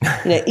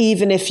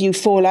 Even if you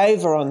fall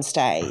over on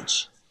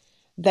stage,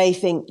 they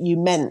think you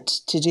meant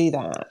to do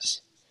that.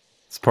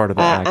 It's part of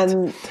the act.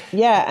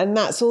 And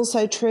that's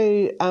also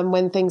true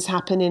when things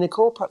happen in a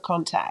corporate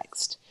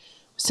context.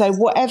 So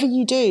whatever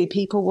you do,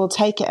 people will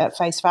take it at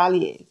face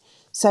value.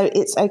 So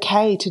it's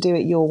okay to do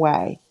it your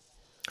way.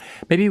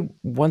 Maybe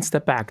one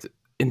step back.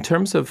 In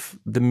terms of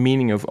the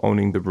meaning of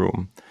owning the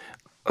room,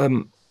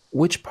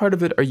 which part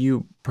of it are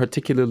you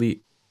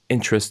particularly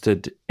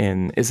interested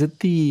in? Is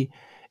it the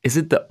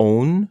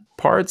own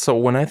part? So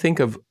when I think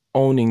of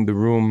owning the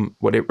room,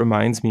 what it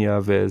reminds me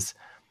of is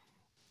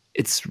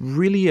it's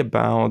really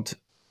about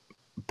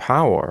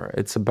power.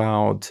 It's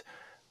about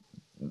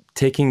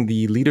taking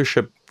the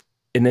leadership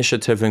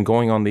initiative and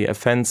going on the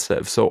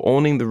offensive. So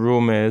owning the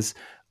room is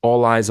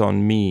all eyes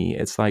on me.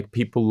 It's like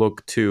people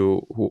look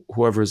to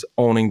whoever's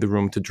owning the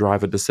room to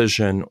drive a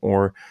decision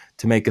or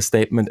to make a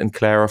statement and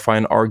clarify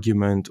an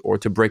argument or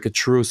to break a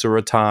truce or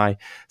a tie.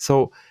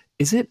 So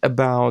is it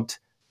about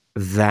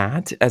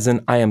that, as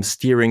in I am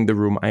steering the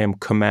room, I am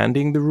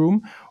commanding the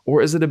room?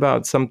 Or is it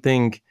about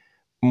something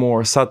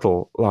more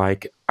subtle,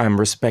 like I'm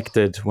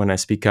respected when I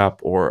speak up,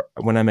 or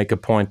when I make a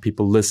point,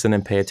 people listen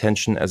and pay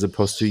attention, as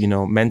opposed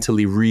to,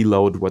 mentally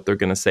reload what they're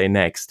going to say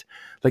next?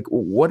 Like,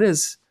 what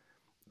is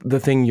the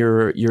thing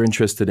you're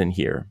interested in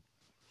here?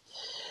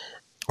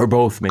 Or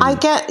both, maybe?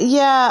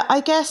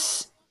 I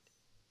guess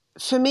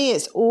for me,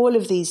 it's all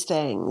of these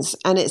things.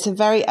 And it's a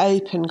very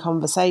open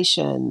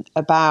conversation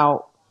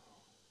about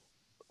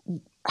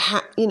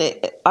how,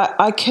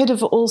 I could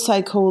have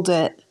also called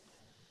it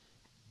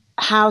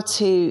how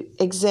to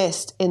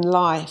exist in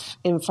life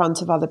in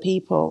front of other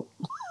people.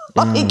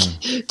 To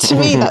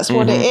me, that's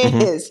what it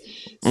is.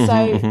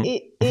 So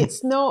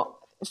it's not,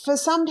 for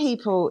some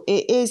people,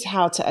 it is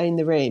how to own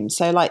the room.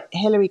 So like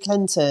Hillary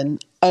Clinton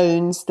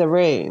owns the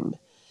room.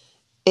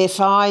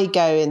 If I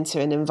go into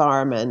an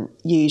environment,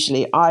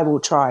 usually I will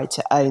try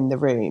to own the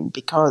room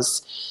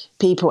because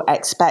people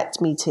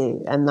expect me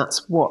to, and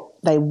that's what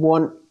they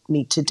want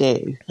me to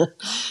do.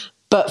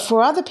 But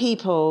for other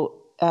people,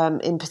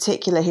 in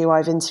particular, who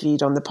I've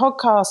interviewed on the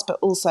podcast, but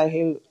also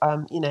who,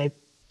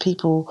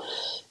 people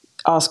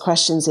ask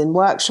questions in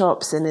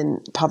workshops and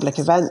in public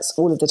events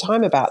all of the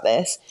time about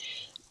this,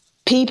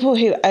 people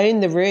who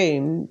own the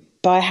room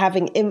by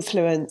having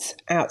influence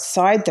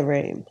outside the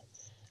room.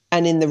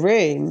 And in the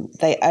room,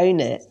 they own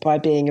it by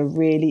being a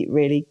really,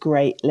 really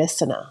great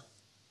listener.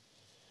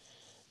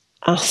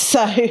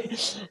 So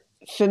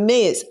for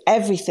me, it's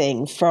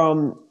everything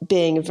from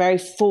being a very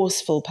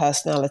forceful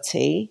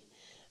personality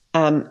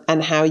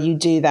and how you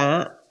do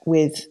that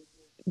with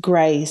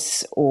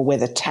grace or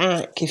with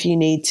attack if you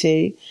need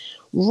to,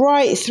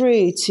 right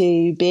through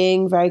to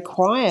being very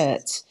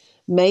quiet,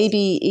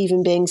 maybe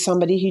even being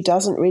somebody who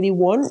doesn't really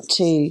want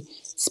to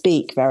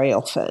speak very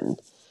often.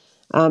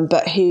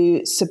 But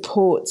who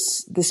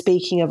supports the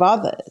speaking of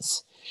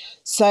others.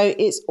 So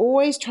it's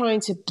always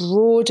trying to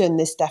broaden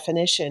this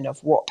definition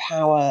of what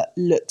power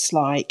looks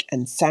like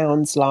and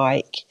sounds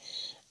like,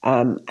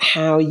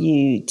 how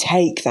you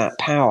take that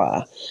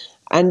power,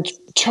 and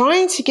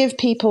trying to give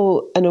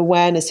people an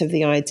awareness of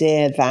the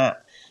idea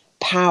that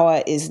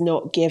power is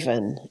not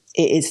given,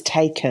 it is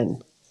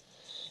taken.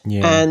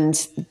 Yeah. And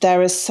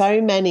there are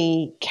so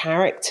many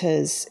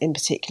characters, in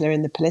particular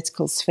in the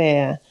political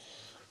sphere,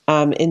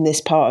 in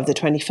this part of the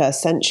 21st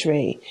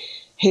century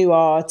who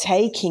are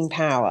taking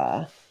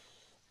power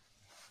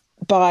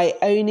by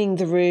owning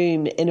the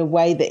room in a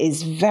way that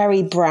is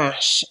very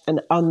brash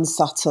and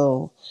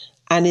unsubtle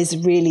and is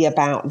really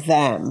about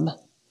them.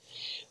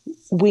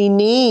 We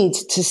need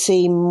to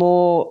see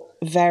more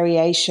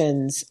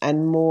variations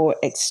and more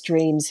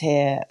extremes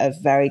here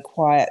of very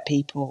quiet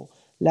people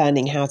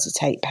learning how to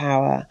take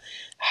power,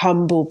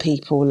 humble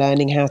people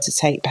learning how to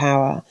take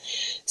power.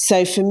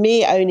 So for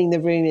me, owning the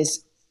room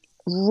is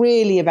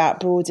really about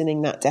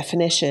broadening that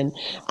definition.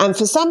 And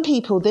for some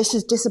people, this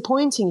is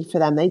disappointing for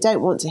them. They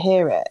don't want to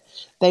hear it.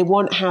 They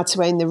want how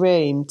to own the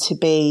room to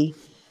be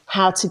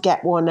how to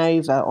get one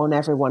over on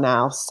everyone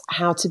else,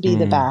 how to be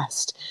the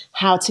best,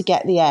 how to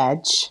get the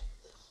edge.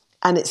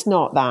 And it's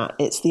not that.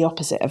 It's the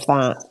opposite of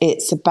that.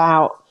 It's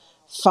about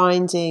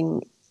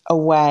finding a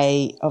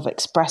way of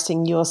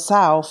expressing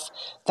yourself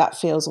that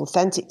feels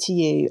authentic to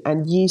you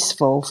and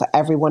useful for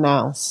everyone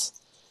else.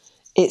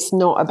 It's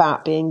not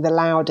about being the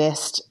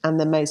loudest and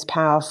the most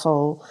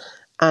powerful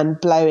and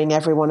blowing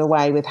everyone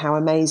away with how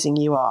amazing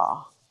you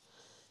are.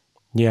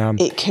 Yeah.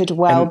 It could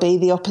well And be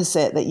the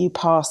opposite, that you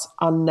pass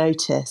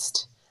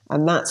unnoticed,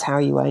 and that's how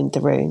you owned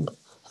the room.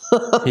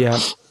 yeah.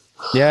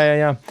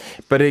 Yeah.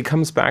 But it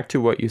comes back to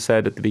what you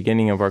said at the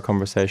beginning of our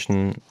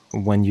conversation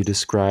when you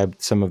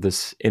described some of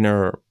this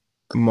inner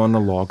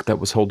monologue that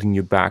was holding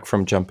you back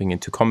from jumping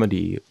into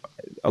comedy.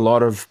 A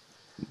lot of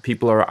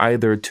people are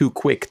either too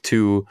quick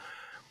to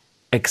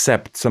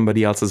accept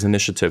somebody else's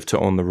initiative to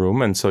own the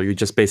room, and so you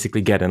just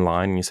basically get in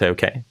line and you say,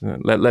 okay,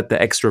 let the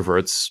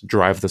extroverts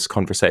drive this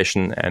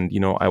conversation, and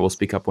I will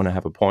speak up when I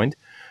have a point.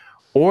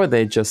 Or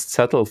they just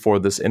settle for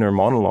this inner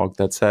monologue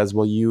that says,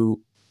 well,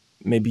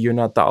 maybe you're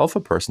not the alpha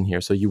person here,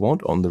 so you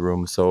won't own the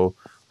room. So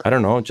I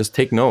don't know, just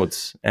take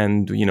notes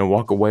and,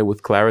 walk away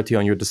with clarity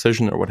on your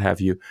decision or what have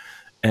you.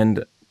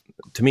 And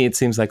to me, it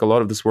seems like a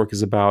lot of this work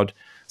is about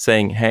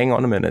saying, hang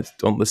on a minute,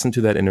 don't listen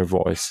to that inner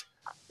voice.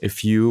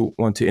 If you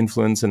want to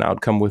influence an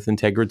outcome with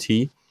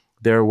integrity,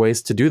 there are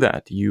ways to do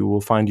that. You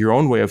will find your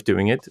own way of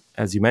doing it.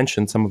 As you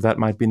mentioned, some of that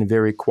might be in a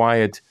very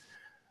quiet,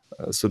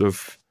 sort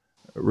of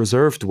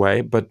reserved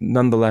way, but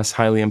nonetheless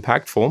highly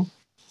impactful.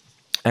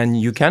 And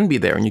you can be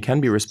there and you can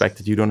be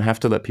respected. You don't have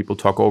to let people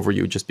talk over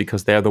you just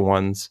because they're the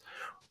ones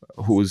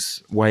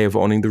whose way of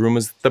owning the room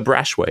is the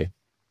brash way.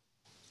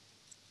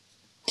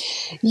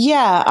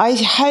 Yeah, I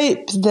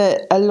hope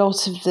that a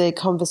lot of the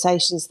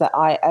conversations that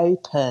I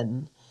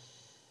open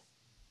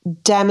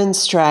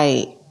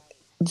demonstrate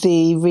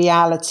the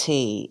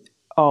reality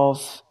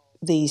of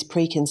these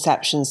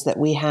preconceptions that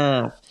we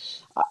have.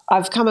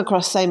 I've come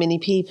across so many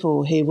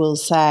people who will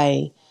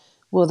say,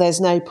 well,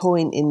 there's no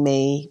point in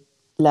me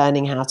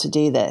learning how to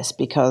do this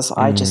because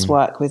I just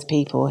work with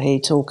people who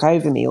talk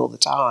over me all the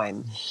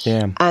time.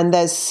 Yeah. And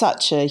there's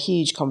such a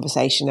huge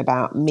conversation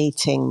about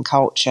meeting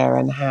culture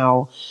and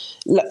how,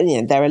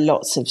 there are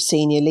lots of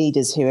senior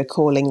leaders who are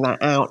calling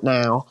that out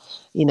now.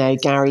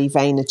 Gary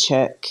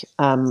Vaynerchuk,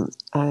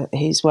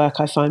 whose work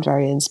I find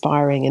very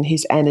inspiring and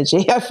whose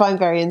energy I find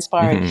very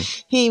inspiring.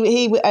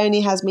 He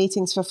only has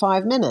meetings for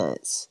 5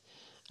 minutes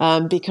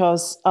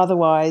because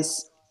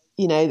otherwise,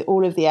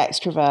 all of the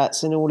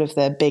extroverts and all of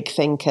the big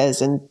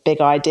thinkers and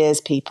big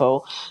ideas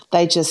people,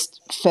 they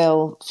just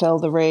fill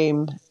the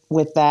room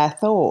with their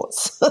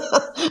thoughts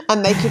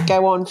and they could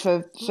go on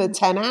for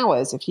 10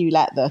 hours if you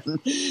let them.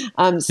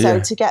 So Yeah.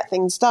 to get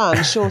things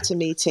done, shorter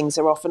meetings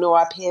are often, or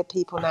I hear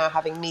people now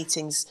having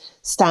meetings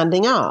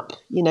standing up.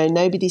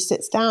 Nobody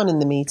sits down in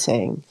the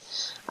meeting.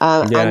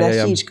 And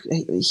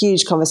a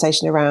huge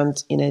conversation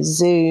around,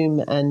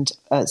 Zoom and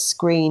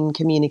screen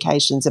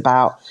communications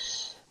about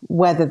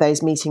whether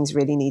those meetings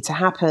really need to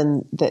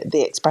happen,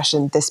 the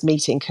expression, this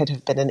meeting could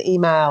have been an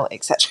email,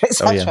 etc.,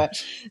 etc.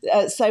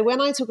 So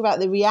when I talk about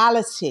the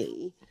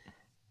reality,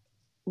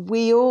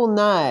 we all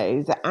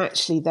know that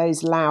actually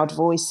those loud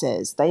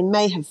voices, they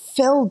may have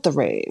filled the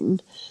room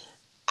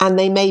and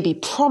they may be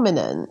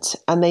prominent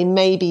and they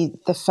may be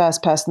the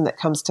first person that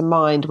comes to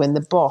mind when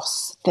the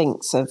boss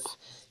thinks of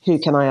who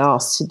can I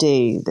ask to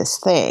do this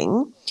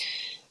thing.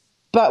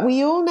 But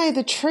we all know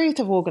the truth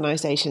of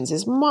organisations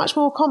is much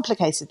more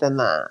complicated than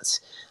that.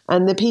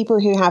 And the people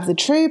who have the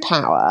true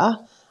power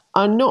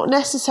are not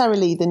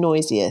necessarily the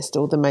noisiest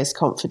or the most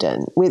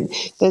confident.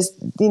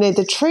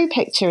 The true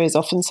picture is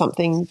often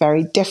something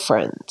very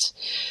different.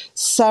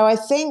 So I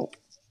think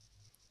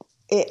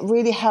it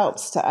really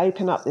helps to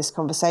open up this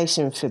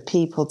conversation for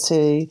people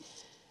to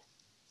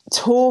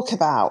talk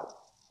about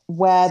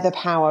where the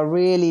power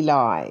really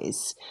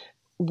lies,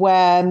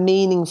 where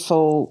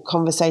meaningful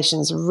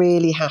conversations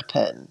really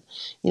happen.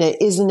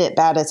 Isn't it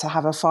better to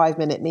have a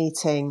 5-minute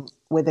meeting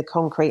with a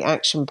concrete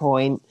action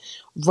point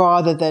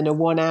rather than a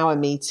 1-hour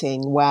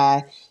meeting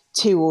where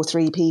 2 or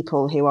 3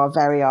 people who are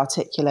very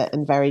articulate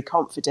and very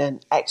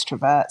confident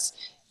extroverts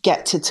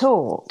get to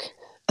talk?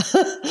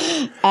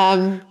 These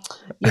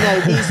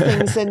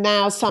things are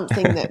now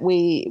something that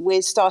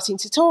we're starting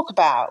to talk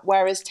about,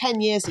 whereas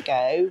 10 years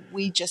ago,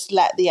 we just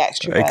let the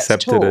extroverts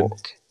Accepted talk.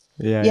 it.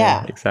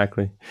 Yeah,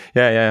 exactly.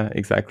 Yeah,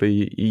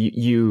 exactly.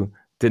 You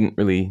didn't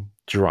really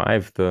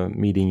drive the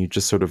meeting. You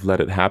just sort of let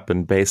it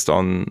happen based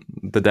on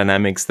the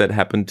dynamics that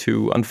happen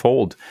to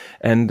unfold.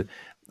 And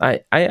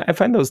I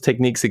find those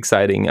techniques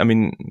exciting. I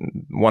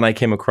mean, one I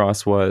came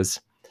across was,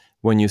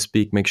 when you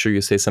speak, make sure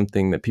you say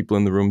something that people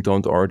in the room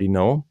don't already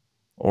know,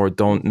 or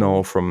don't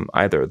know from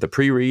either the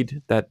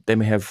pre-read that they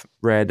may have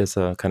read as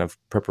a kind of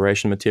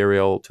preparation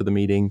material to the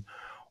meeting,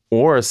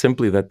 or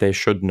simply that they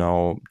should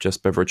know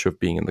just by virtue of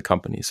being in the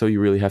company. So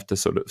you really have to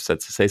sort of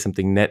say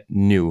something net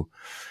new.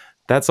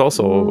 That's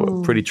also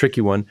a pretty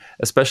tricky one,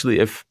 especially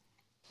if,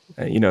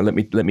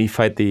 let me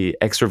fight the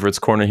extrovert's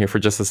corner here for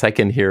just a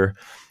second here.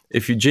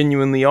 If you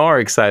genuinely are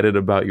excited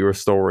about your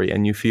story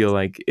and you feel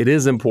like it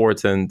is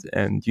important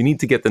and you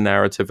need to get the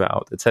narrative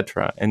out,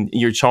 etc., and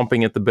you're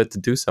chomping at the bit to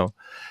do so,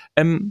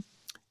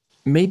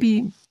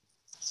 maybe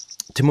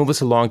to move us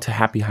along to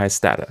Happy High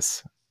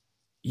Status.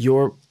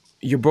 Your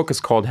book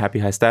is called Happy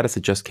High Status.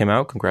 It just came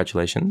out.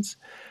 Congratulations.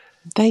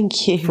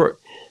 Thank you.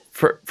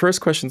 For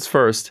first questions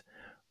first,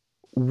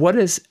 what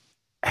is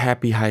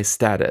Happy High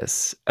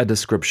Status a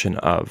description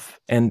of?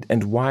 And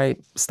why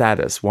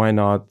status? Why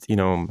not,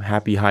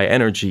 happy high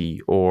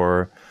energy,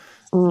 or,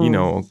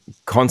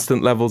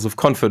 constant levels of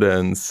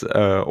confidence,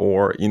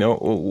 or,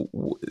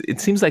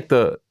 it seems like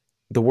the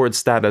word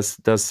status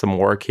does some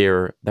work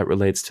here that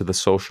relates to the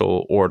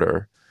social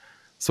order.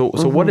 So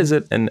what is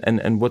it,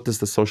 and what does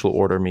the social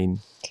order mean?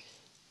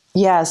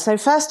 Yeah, so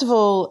first of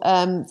all,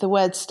 the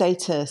word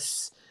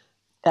status,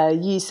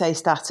 you say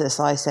status,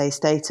 I say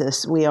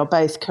status. We are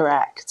both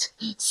correct.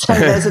 So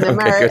there's an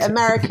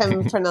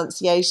American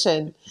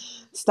pronunciation,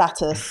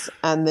 status,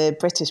 and the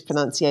British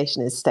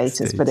pronunciation is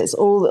status, but it's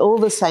all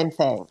the same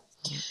thing.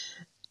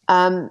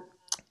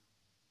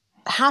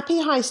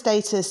 Happy high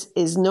status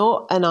is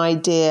not an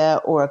idea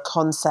or a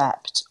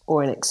concept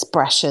or an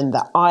expression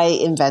that I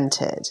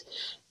invented.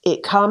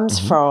 It comes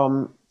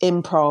from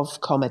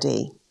improv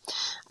comedy.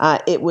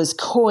 It was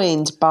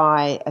coined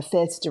by a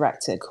theatre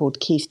director called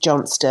Keith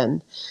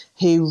Johnston,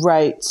 who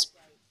wrote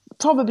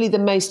probably the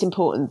most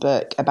important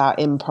book about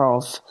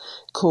improv,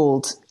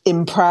 called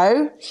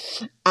Impro.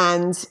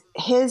 And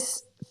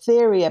his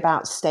theory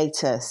about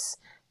status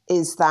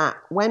is that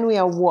when we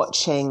are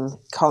watching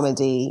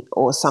comedy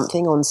or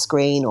something on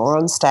screen or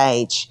on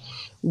stage,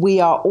 we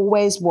are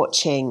always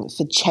watching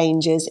for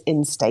changes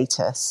in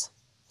status.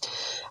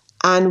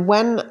 And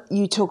when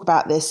you talk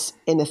about this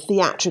in a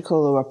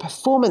theatrical or a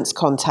performance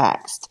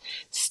context,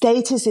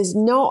 status is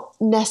not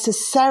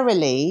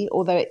necessarily,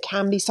 although it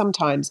can be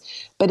sometimes,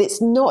 but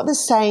it's not the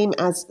same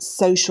as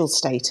social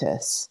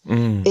status.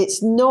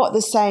 It's not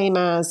the same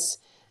as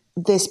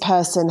this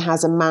person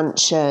has a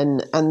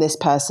mansion and this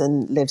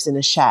person lives in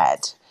a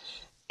shed.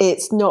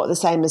 It's not the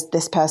same as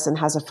this person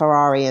has a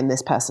Ferrari and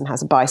this person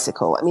has a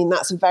bicycle. I mean,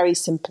 that's a very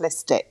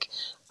simplistic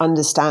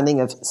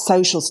understanding of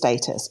social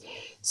status.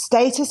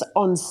 Status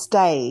on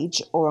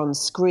stage or on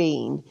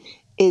screen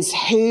is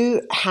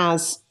who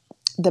has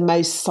the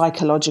most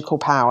psychological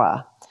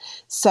power.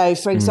 So,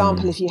 for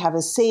example, if you have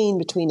a scene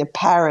between a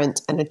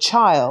parent and a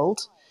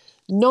child,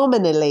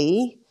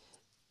 nominally,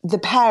 the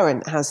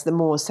parent has the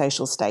more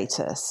social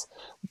status.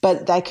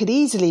 But there could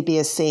easily be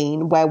a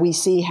scene where we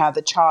see how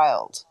the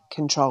child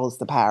controls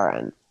the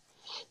parent.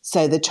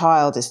 So the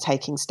child is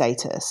taking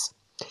status.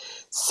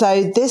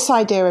 So this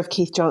idea of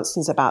Keith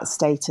Johnston's about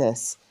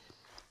status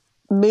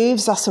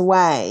moves us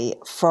away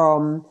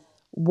from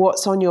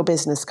what's on your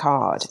business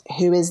card,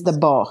 who is the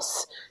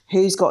boss,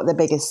 who's got the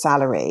biggest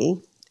salary,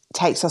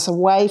 takes us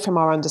away from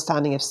our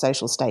understanding of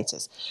social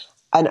status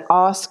and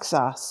asks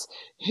us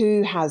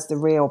who has the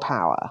real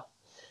power.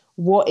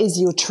 What is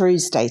your true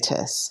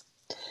status?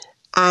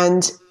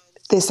 And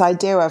this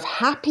idea of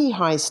happy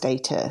high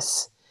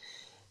status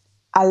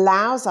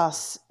allows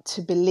us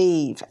to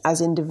believe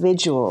as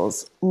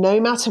individuals,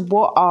 no matter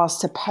what our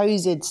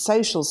supposed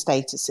social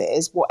status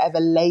is, whatever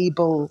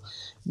label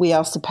we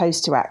are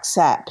supposed to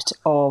accept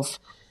of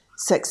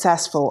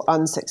successful,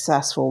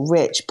 unsuccessful,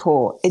 rich,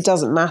 poor, it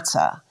doesn't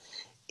matter.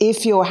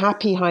 If you're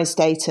happy high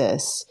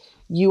status,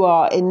 you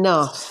are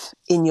enough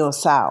in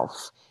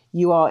yourself.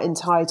 You are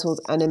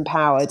entitled and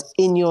empowered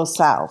in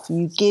yourself.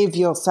 You give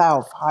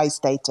yourself high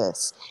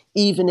status,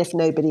 even if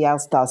nobody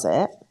else does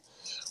it.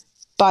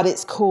 But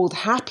it's called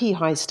happy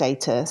high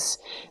status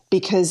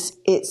because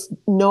it's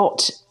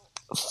not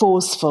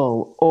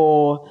forceful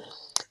or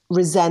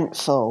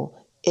resentful.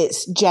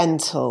 It's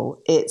gentle,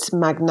 it's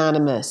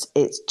magnanimous,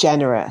 it's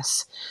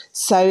generous.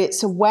 So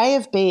it's a way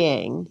of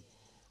being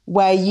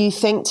where you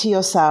think to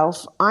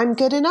yourself, I'm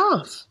good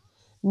enough.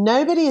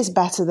 Nobody is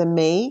better than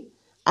me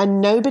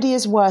and nobody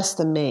is worse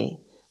than me.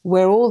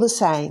 We're all the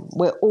same.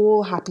 We're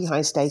all happy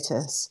high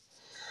status.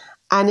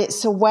 And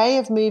it's a way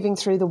of moving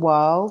through the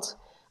world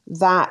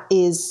that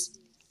is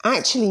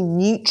actually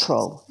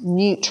neutral.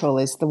 Neutral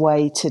is the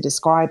way to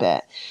describe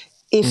it.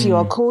 If you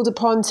are called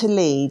upon to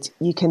lead,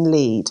 you can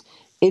lead.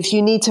 If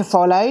you need to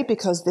follow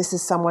because this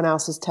is someone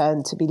else's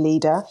turn to be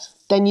leader,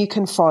 then you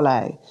can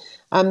follow.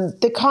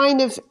 The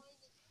kind of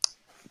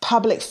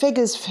public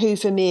figures who,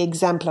 for me,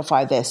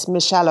 exemplify this,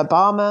 Michelle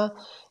Obama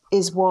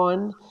is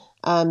one.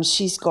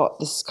 She's got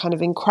this kind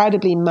of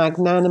incredibly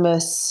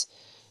magnanimous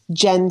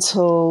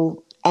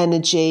gentle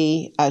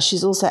energy.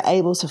 She's also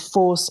able to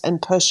force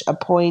and push a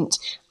point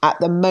at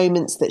the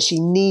moments that she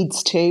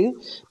needs to,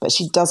 but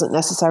she doesn't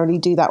necessarily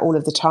do that all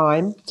of the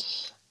time.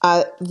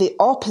 The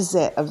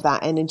opposite of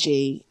that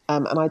energy,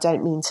 and I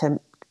don't mean to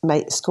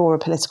score a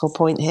political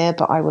point here,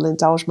 but I will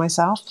indulge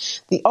myself.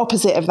 The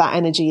opposite of that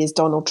energy is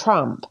Donald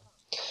Trump.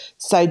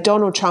 So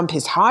Donald Trump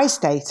is high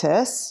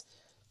status.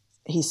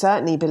 He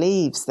certainly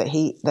believes that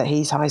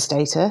he's high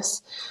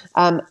status.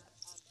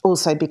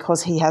 Also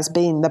because he has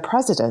been the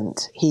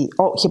president. He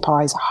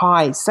occupies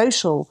high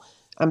social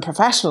and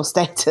professional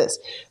status,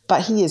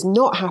 but he is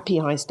not happy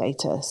high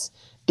status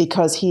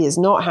because he is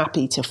not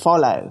happy to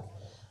follow.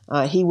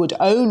 He would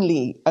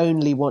only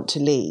want to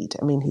lead.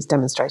 I mean, he's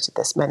demonstrated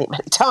this many,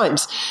 many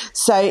times.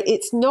 So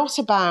it's not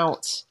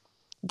about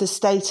the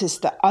status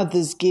that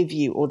others give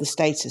you or the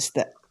status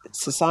that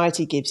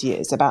society gives you.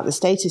 It's about the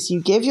status you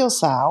give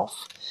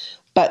yourself,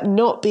 but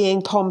not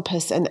being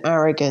pompous and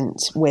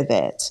arrogant with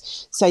it.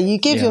 So you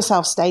give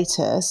yourself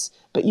status,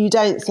 but you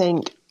don't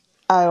think,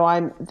 oh,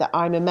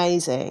 I'm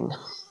amazing.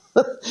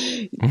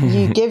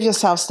 You give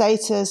yourself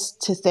status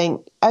to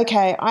think,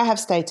 okay, I have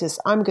status,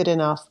 I'm good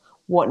enough.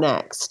 What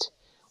next?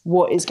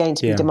 What is going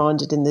to be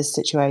demanded in this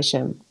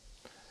situation?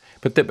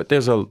 But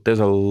there's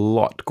a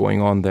lot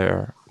going on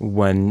there.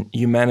 When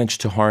you manage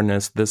to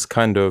harness this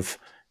kind of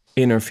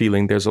inner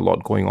feeling, there's a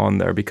lot going on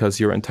there because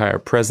your entire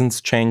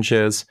presence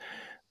changes,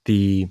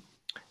 the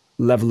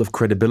level of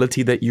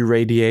credibility that you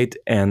radiate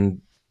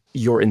and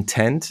your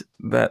intent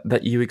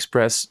that you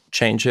express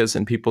changes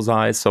in people's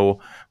eyes. So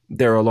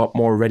they're a lot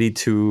more ready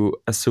to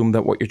assume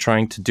that what you're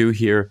trying to do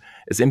here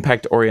is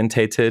impact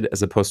orientated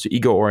as opposed to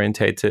ego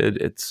orientated.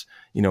 It's,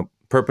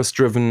 purpose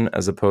driven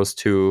as opposed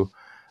to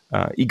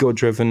ego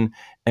driven.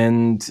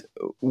 And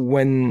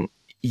when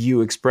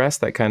you express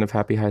that kind of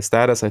happy high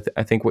status,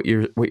 I think what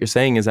you're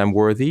saying is I'm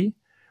worthy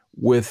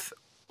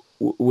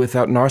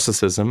without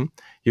narcissism.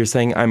 You're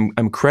saying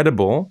I'm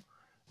credible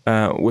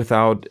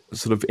without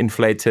sort of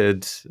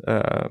inflated,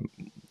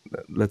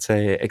 let's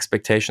say,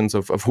 expectations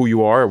of who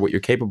you are or what you're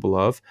capable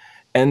of.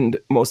 And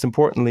most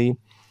importantly,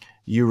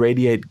 you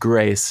radiate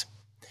grace.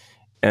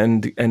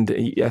 And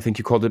I think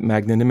you called it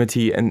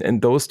magnanimity.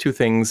 And those two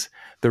things,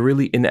 they're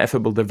really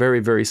ineffable. They're very,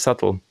 very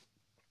subtle.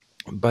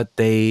 But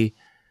they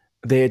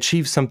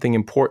achieve something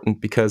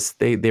important because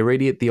they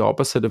radiate the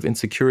opposite of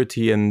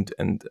insecurity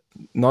and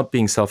not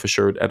being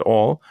self-assured at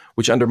all,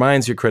 which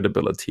undermines your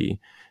credibility.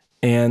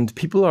 And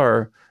people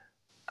are,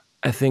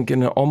 I think,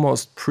 in an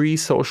almost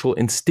pre-social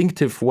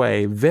instinctive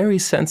way, very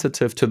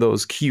sensitive to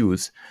those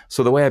cues.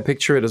 So the way I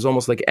picture it is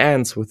almost like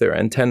ants with their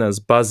antennas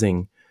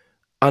buzzing,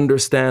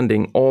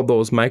 understanding all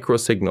those micro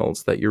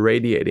signals that you're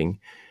radiating.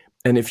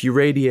 And if you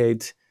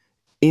radiate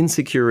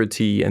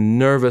insecurity and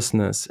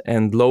nervousness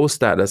and low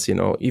status,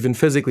 even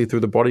physically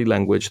through the body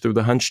language, through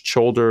the hunched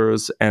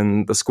shoulders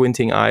and the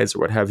squinting eyes or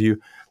what have you,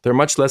 they're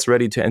much less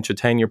ready to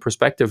entertain your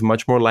perspective,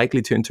 much more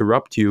likely to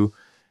interrupt you.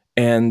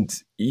 And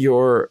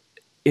your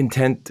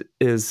intent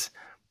is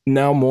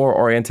now more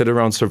oriented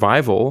around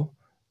survival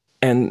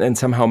and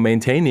somehow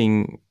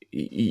maintaining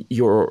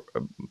your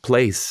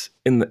place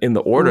in the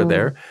order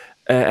there,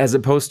 as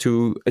opposed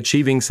to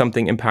achieving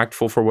something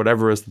impactful for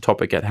whatever is the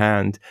topic at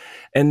hand.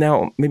 And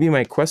now maybe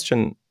my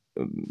question,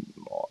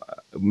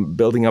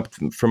 building up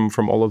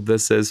from all of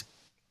this, is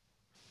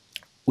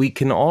we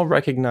can all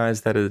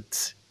recognize that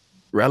it's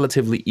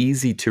relatively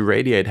easy to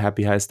radiate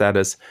happy high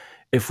status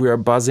if we are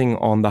buzzing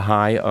on the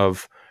high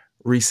of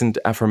recent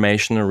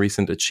affirmation or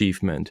recent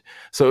achievement.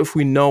 So if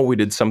we know we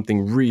did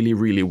something really,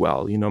 really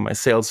well, my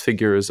sales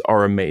figures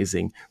are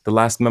amazing. The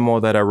last memo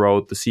that I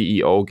wrote, the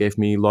CEO gave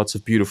me lots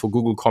of beautiful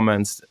Google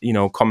comments,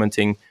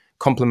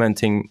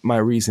 complimenting my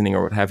reasoning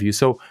or what have you.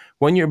 So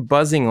when you're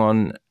buzzing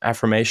on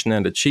affirmation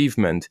and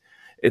achievement,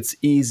 it's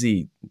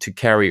easy to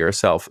carry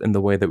yourself in the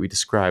way that we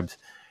described.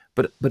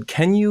 But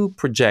can you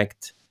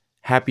project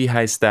happy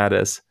high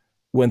status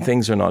when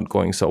things are not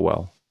going so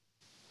well?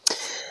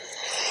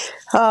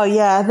 Oh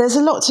yeah, there's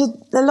a lot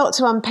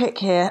to unpick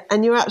here,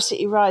 and you're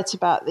absolutely right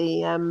about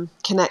the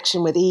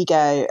connection with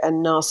ego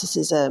and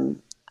narcissism.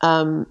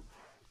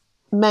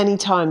 Many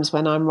times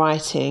when I'm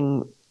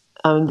writing,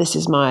 this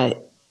is my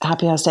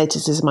Happy High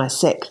Status is my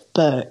 6th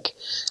book,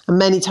 and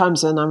many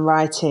times when I'm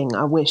writing,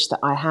 I wish that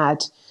I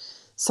had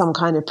some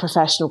kind of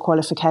professional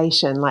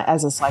qualification, like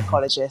as a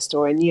psychologist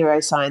or a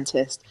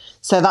neuroscientist,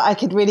 so that I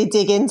could really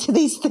dig into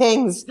these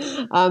things,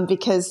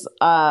 because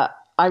I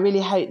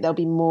really hope there'll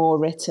be more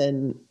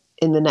written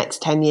in the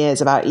next 10 years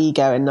about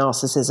ego and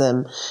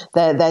narcissism.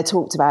 They're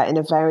talked about in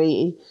a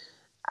very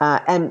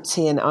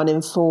empty and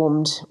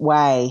uninformed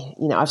way.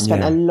 I've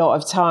spent a lot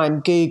of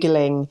time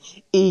Googling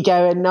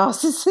ego and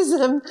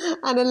narcissism,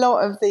 and a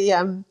lot of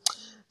the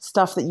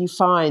stuff that you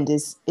find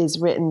is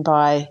written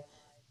by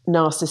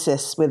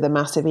narcissists with a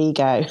massive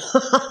ego,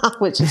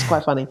 which is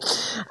quite funny.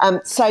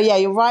 So yeah,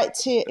 you're right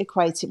to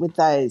equate it with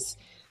those.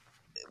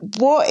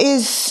 What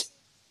is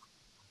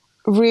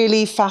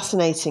really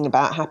fascinating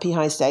about happy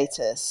high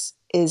status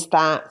is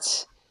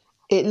that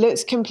it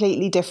looks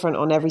completely different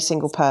on every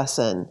single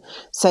person.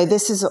 So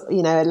this is,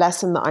 a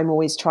lesson that I'm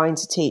always trying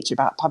to teach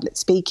about public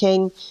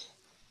speaking.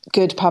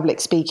 Good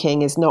public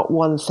speaking is not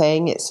one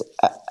thing. It's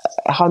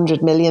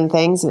 100 million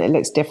things, and it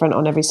looks different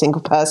on every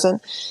single person.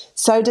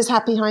 So does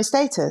happy high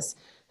status.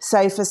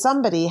 So for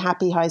somebody,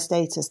 happy high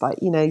status, like,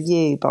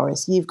 you,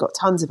 Boris, you've got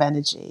tons of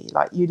energy.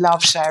 Like, you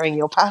love sharing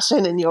your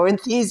passion and your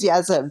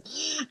enthusiasm.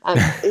 And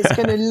it's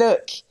going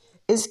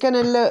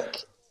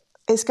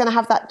to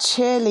have that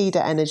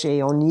cheerleader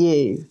energy on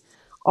you.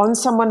 On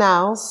someone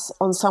else,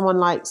 on someone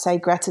like, say,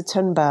 Greta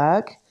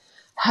Thunberg,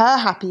 her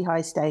happy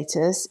high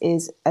status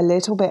is a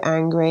little bit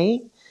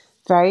angry,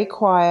 very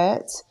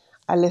quiet,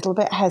 a little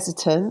bit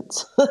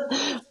hesitant,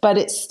 but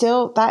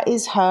that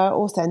is her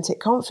authentic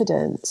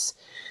confidence.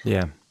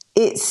 Yeah.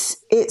 It's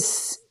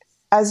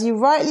as you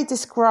rightly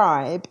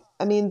describe.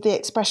 I mean, the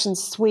expression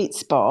 "sweet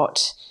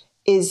spot"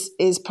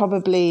 is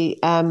probably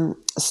a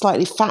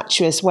slightly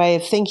fatuous way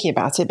of thinking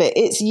about it, but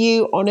it's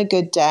you on a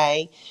good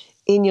day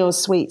in your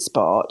sweet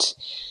spot.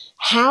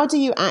 How do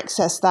you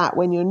access that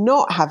when you're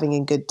not having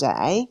a good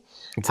day?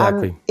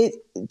 Exactly.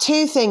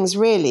 Two things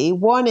really.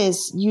 One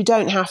is you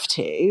don't have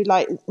to.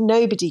 Like,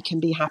 nobody can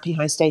be happy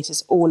high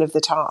status all of the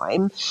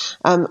time.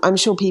 I'm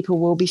sure people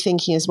will be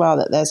thinking as well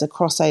that there's a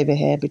crossover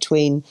here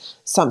between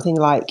something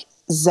like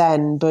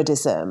Zen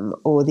Buddhism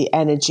or the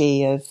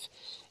energy of,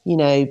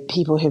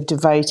 people who've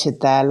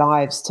devoted their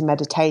lives to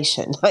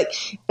meditation.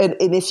 And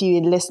if you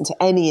listen to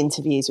any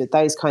interviews with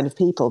those kind of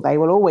people, they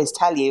will always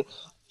tell you,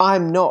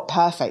 I'm not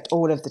perfect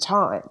all of the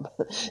time.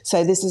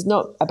 So this is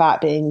not about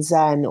being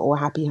Zen or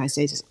happy high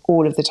status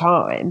all of the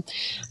time.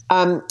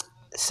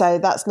 So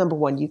that's number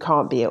one, you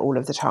can't be it all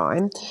of the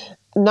time.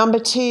 Number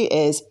two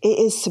is it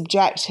is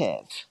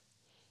subjective.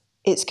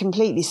 It's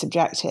completely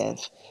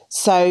subjective.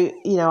 So,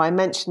 I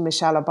mentioned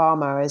Michelle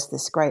Obama as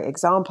this great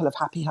example of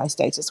happy high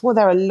status. Well,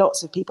 there are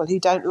lots of people who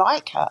don't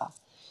like her.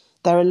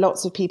 There are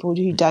lots of people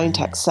who don't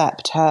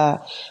accept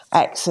her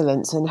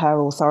excellence and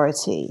her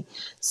authority.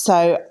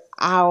 So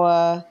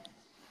our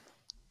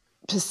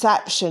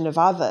perception of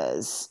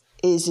others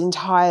is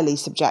entirely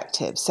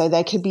subjective. So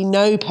there could be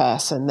no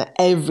person that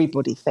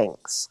everybody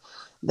thinks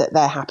that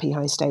they're happy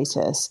high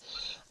status.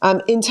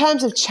 In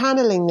terms of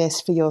channeling this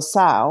for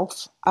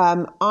yourself,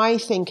 I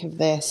think of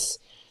this,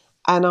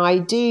 and I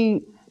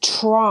do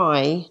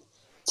try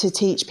to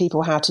teach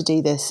people how to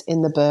do this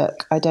in the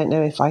book. I don't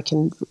know if I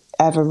can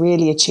ever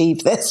really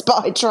achieve this,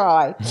 but I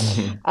try.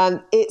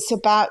 It's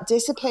about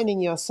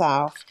disciplining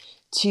yourself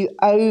to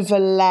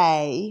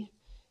overlay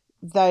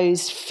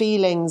those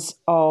feelings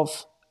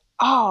of,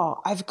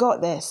 oh, I've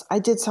got this. I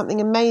did something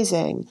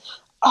amazing.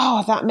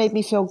 Oh, that made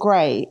me feel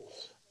great.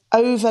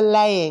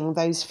 Overlaying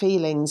those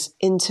feelings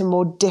into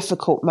more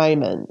difficult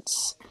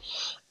moments.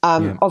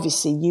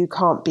 Obviously, you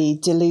can't be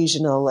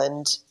delusional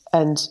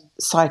and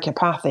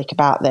psychopathic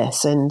about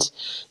this and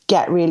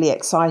get really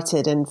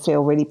excited and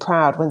feel really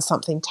proud when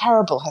something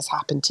terrible has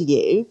happened to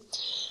you.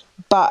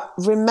 But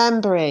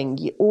remembering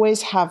you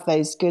always have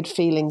those good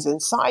feelings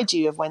inside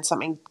you of when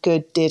something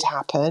good did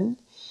happen,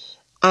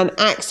 and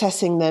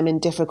accessing them in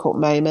difficult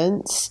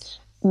moments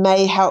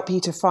may help you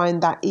to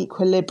find that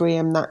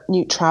equilibrium, that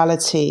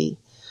neutrality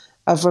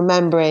of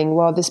remembering,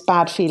 well, this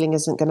bad feeling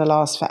isn't going to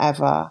last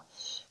forever.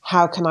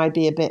 How can I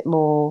be a bit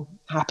more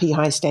happy,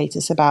 high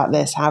status about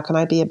this? How can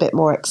I be a bit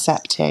more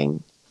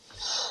accepting?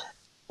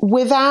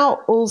 Without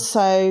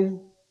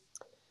also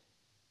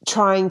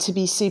trying to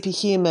be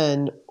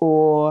superhuman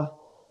or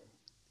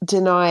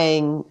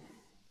denying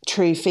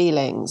true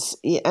feelings.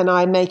 And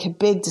I make a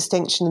big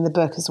distinction in the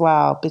book as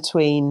well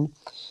between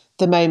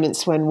the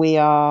moments when we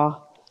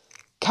are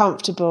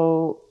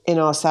comfortable in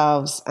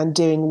ourselves and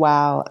doing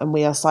well and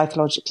we are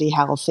psychologically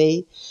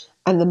healthy,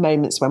 and the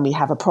moments when we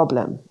have a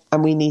problem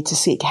and we need to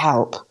seek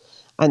help.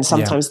 And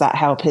sometimes that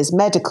help is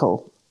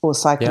medical or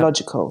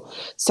psychological.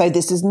 So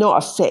this is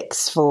not a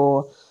fix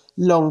for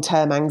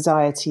long-term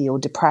anxiety or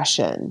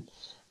depression.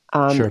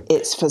 Sure.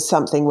 It's for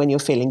something when you're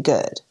feeling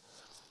good.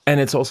 And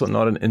it's also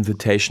not an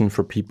invitation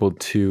for people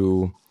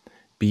to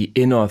be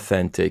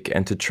inauthentic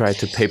and to try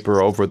to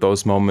paper over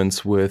those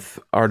moments with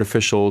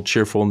artificial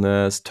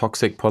cheerfulness,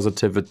 toxic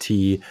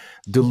positivity,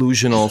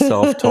 delusional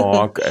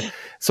self-talk.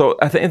 So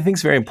I think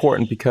it's very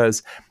important,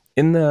 because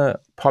in the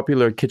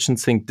popular kitchen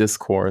sink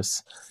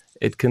discourse,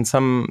 it can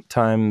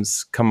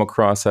sometimes come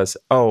across as,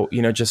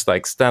 just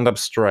like stand up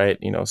straight,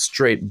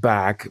 straight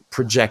back,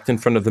 project in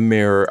front of the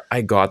mirror.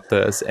 I got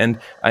this. And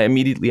I'm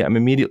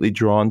immediately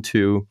drawn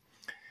to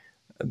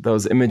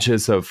those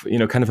images of,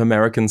 kind of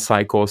American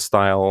Psycho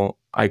style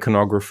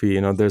iconography.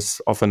 There's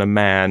often a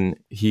man,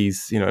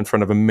 he's, in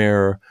front of a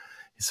mirror,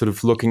 he's sort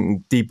of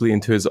looking deeply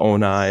into his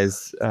own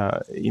eyes,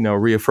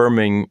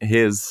 reaffirming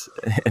his,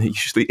 and he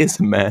usually is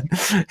a man,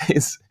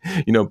 his,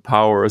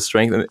 power or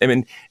strength.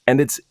 And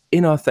it's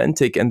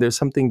inauthentic. And there's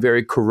something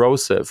very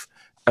corrosive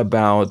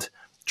about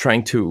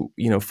trying to,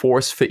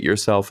 force fit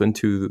yourself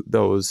into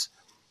those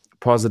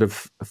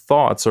positive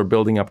thoughts or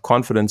building up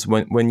confidence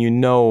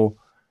when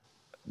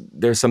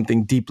there's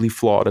something deeply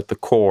flawed at the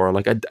core.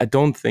 Like, I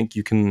don't think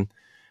you can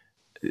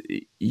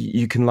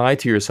you can lie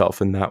to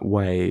yourself in that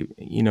way.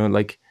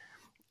 Like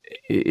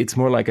it's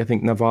more like, I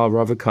think Naval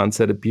Ravikant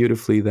said it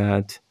beautifully,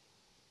 that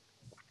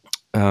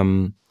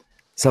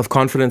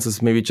self-confidence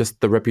is maybe just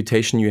the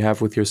reputation you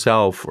have with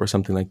yourself or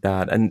something like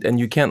that. And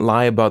you can't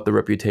lie about the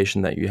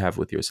reputation that you have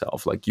with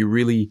yourself. Like you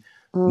really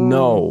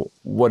know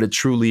what it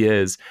truly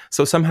is.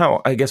 So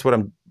somehow, I guess what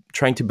I'm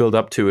trying to build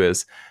up to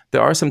is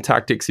there are some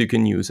tactics you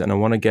can use, and I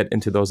want to get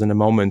into those in a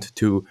moment,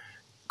 to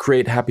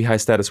create happy high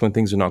status when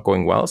things are not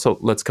going well. So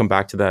let's come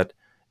back to that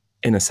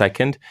in a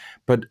second.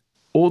 But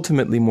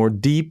ultimately, more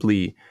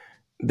deeply,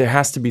 there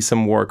has to be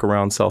some work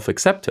around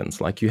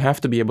self-acceptance. Like you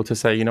have to be able to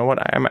say, you know what,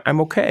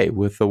 I'm okay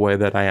with the way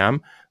that I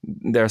am.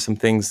 There are some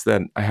things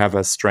that I have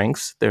as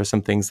strengths. There are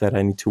some things that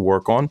I need to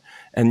work on,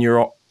 and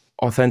you're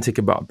authentic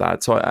about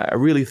that. So I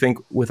really think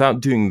without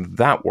doing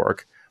that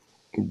work,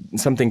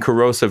 something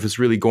corrosive is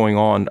really going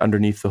on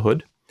underneath the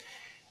hood.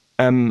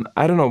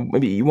 I don't know,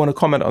 maybe you want to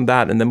comment on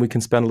that, and then we can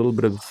spend a little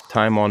bit of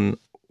time on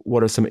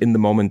what are some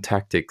in-the-moment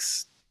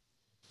tactics.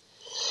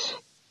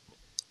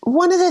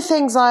 One of the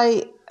things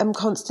I am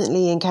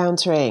constantly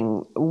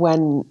encountering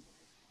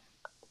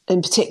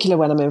in particular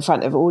when I'm in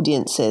front of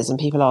audiences and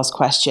people ask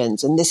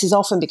questions, and this is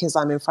often because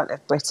I'm in front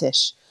of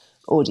British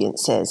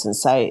audiences, and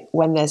so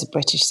when there's a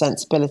British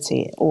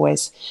sensibility, it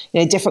always,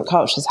 different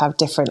cultures have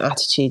different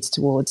attitudes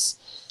towards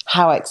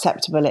how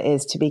acceptable it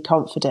is to be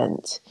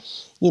confident.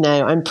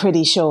 I'm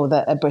pretty sure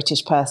that a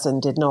British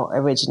person did not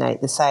originate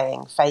the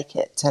saying, fake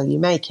it till you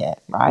make it,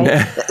 right?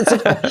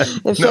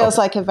 It feels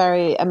like a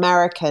very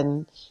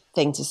American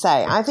thing to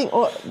say. I think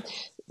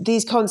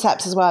these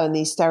concepts as well and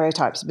these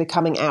stereotypes are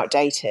becoming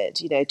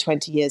outdated.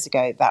 20 years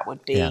ago, that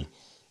would be,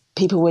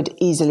 people would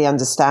easily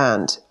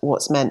understand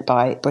what's meant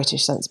by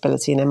British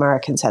sensibility and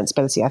American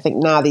sensibility. I think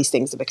now these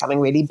things are becoming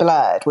really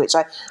blurred, which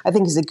I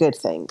think is a good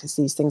thing, because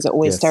these things are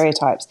always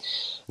stereotypes.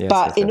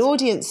 But in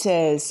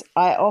audiences,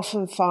 I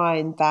often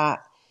find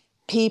that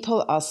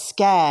people are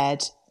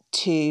scared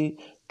to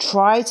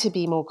try to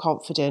be more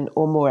confident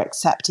or more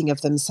accepting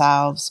of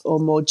themselves or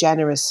more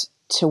generous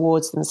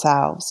towards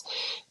themselves,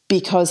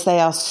 because they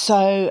are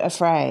so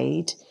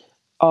afraid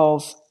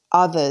of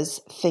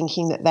others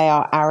thinking that they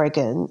are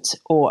arrogant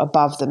or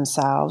above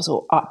themselves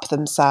or up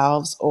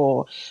themselves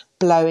or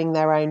blowing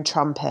their own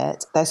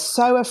trumpet. They're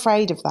so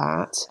afraid of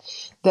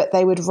that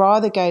they would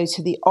rather go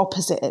to the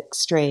opposite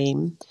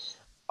extreme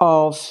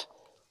of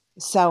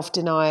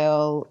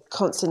self-denial,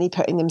 constantly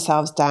putting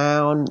themselves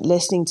down,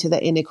 listening to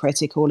the inner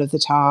critic all of the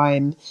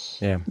time,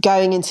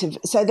 going into...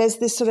 So there's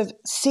this sort of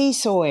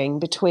seesawing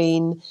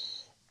between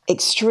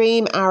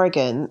extreme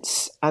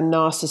arrogance and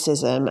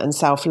narcissism and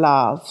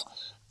self-love,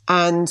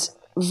 and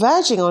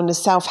verging on the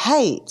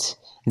self-hate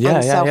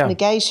and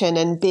self-negation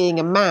and being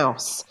a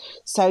mouse.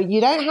 So you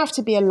don't have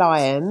to be a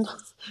lion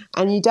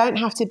and you don't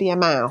have to be a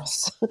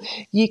mouse.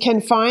 You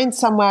can find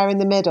somewhere in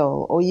the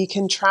middle, or you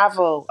can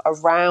travel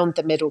around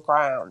the middle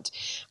ground.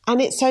 And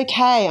it's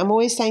okay. I'm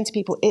always saying to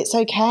people, it's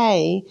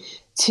okay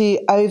to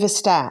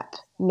overstep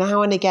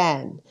now and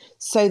again,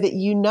 so that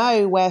you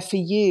know where for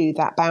you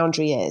that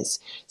boundary is.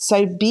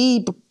 So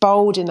be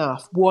bold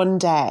enough one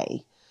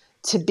day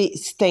to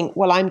think,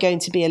 well, I'm going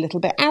to be a little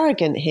bit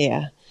arrogant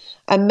here.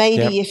 And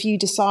maybe if you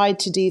decide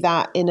to do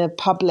that in a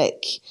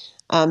public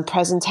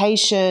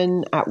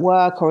presentation at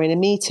work or in a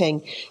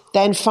meeting,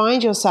 then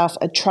find yourself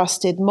a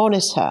trusted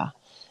monitor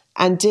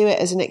and do it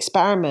as an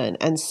experiment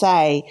and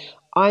say,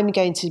 I'm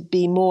going to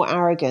be more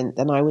arrogant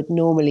than I would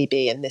normally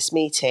be in this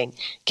meeting.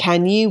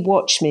 Can you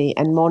watch me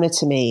and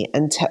monitor me?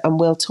 And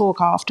we'll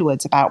talk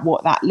afterwards about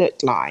what that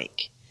looked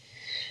like.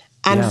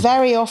 And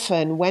very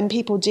often when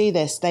people do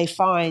this, they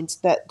find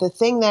that the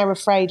thing they're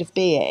afraid of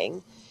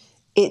being,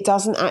 it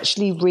doesn't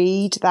actually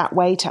read that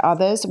way to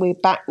others. We're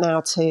back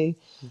now to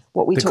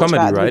what we talked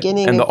about at the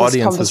beginning and of the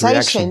this conversation.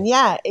 reaction.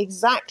 Yeah,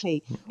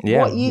 exactly.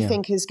 What you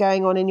think is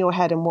going on in your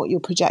head and what you're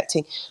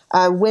projecting.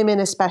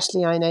 Women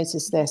especially, I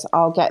notice this,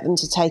 I'll get them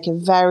to take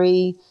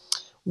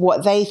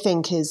what they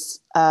think is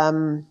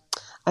an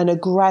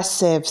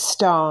aggressive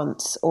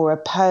stance or a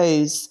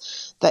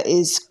pose that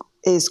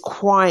is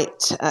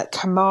quite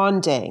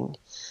commanding.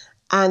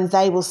 And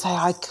they will say,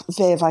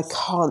 Viv, I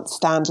can't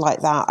stand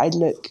like that.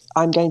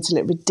 I'm going to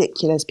look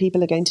ridiculous.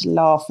 People are going to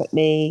laugh at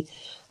me.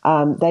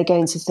 They're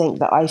going to think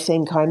that I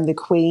think I'm the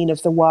queen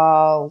of the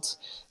world.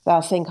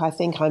 They'll think I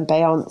think I'm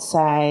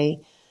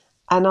Beyonce.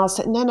 And I'll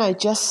say, no,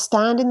 just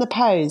stand in the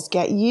pose.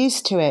 Get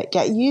used to it.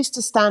 Get used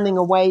to standing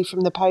away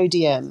from the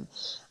podium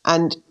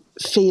and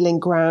feeling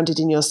grounded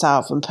in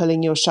yourself and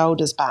pulling your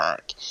shoulders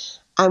back.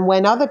 And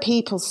when other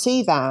people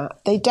see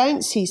that, they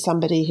don't see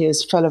somebody who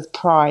is full of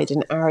pride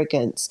and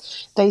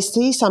arrogance. They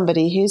see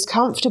somebody who's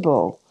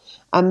comfortable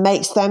and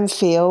makes them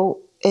feel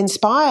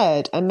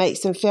inspired and makes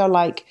them feel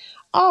like,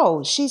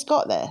 oh, she's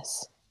got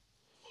this.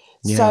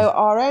 Yeah. So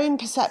our own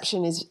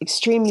perception is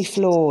extremely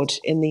flawed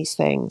in these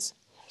things.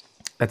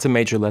 That's a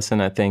major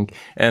lesson, I think.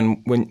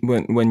 And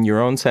when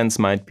your own sense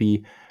might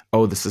be,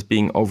 oh, this is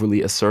being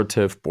overly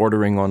assertive,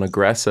 bordering on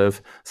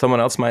aggressive. Someone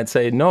else might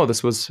say, no,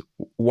 this was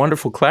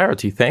wonderful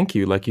clarity. Thank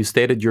you. Like, you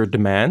stated your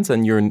demands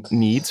and your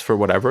needs for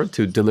whatever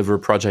to deliver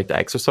project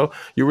X or so.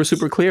 You were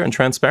super clear and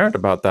transparent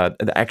about that.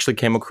 It actually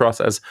came across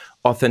as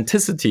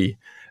authenticity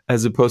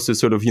as opposed to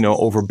sort of,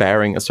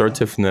 overbearing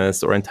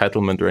assertiveness or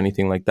entitlement or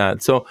anything like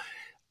that. So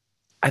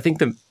I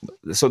think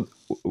so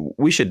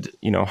we should,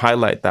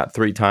 highlight that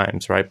 3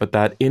 times, right? But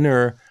that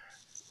inner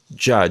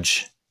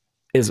judge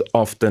is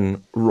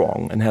often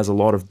wrong and has a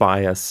lot of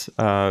bias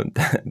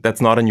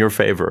that's not in your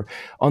favor.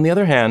 On the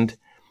other hand,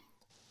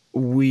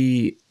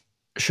 we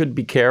should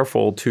be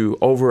careful to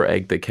over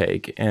egg the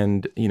cake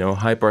and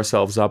hype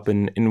ourselves up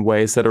in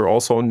ways that are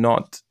also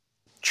not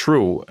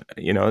true.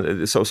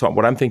 So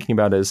what I'm thinking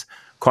about is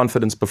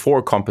confidence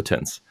before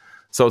competence.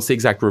 So it's the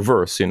exact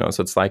reverse. So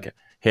it's like,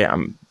 hey,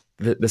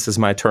 this is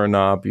my turn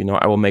up.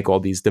 I will make all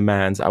these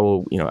demands. I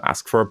will,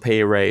 ask for a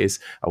pay raise.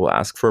 I will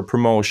ask for a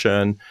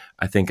promotion.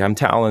 I think I'm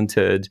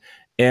talented.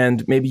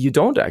 And maybe you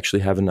don't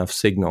actually have enough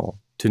signal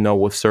to know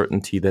with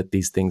certainty that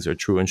these things are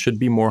true, and should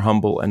be more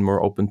humble and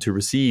more open to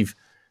receive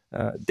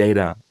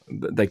data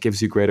that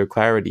gives you greater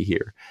clarity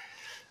here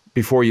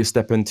before you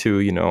step into,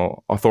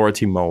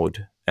 authority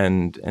mode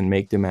and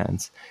make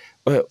demands.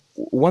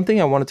 One thing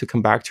I wanted to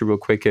come back to real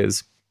quick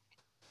is,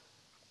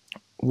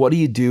 what do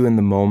you do in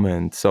the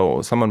moment?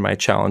 So someone might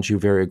challenge you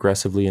very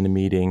aggressively in a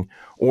meeting,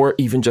 or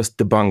even just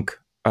debunk.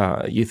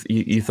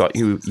 You thought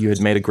you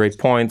had made a great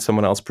point.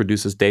 Someone else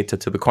produces data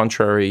to the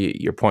contrary.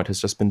 Your point has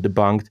just been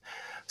debunked.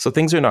 So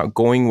things are not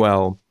going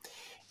well.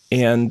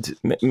 And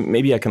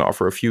maybe I can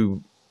offer a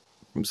few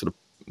sort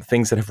of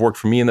things that have worked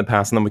for me in the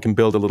past, and then we can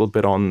build a little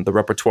bit on the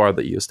repertoire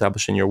that you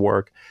establish in your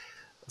work.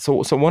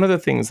 So one of the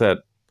things that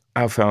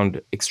I've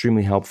found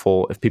extremely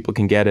helpful, if people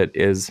can get it,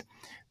 is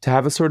to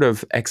have a sort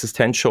of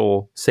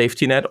existential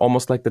safety net,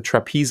 almost like the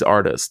trapeze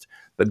artist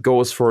that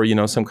goes for,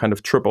 some kind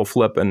of triple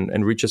flip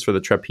and reaches for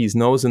the trapeze,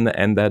 knows in the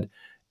end that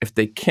if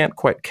they can't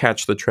quite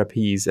catch the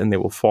trapeze and they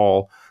will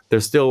fall,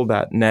 there's still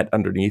that net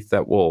underneath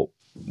that will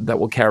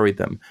carry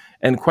them.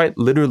 And quite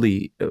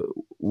literally,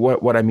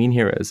 what I mean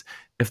here is,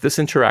 if this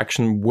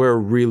interaction were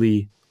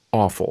really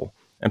awful,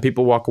 and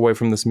people walk away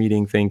from this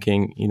meeting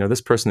thinking,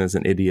 this person is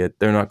an idiot,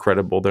 they're not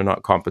credible, they're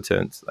not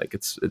competent, like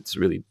it's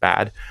really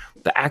bad.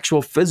 The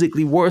actual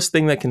physically worst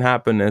thing that can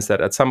happen is that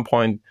at some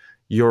point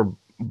your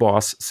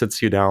boss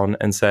sits you down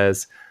and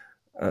says,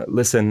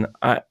 listen,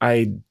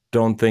 I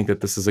don't think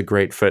that this is a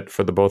great fit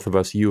for the both of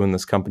us, you and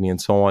this company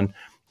and so on.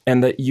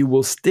 And that you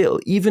will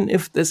still, even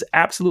if this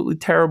absolutely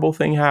terrible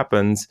thing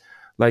happens,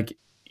 like,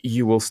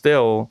 you will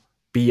still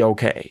be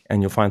okay,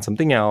 and you'll find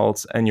something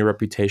else, and your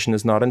reputation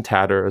is not in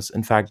tatters.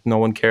 In fact, no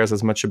one cares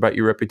as much about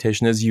your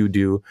reputation as you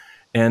do,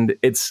 and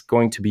it's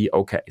going to be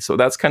okay. So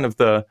that's kind of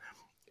the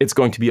it's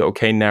going to be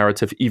okay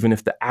narrative, even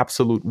if the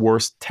absolute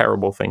worst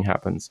terrible thing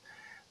happens.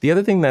 The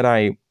other thing that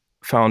I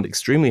found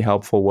extremely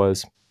helpful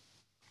was,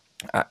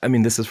 I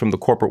mean, this is from the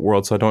corporate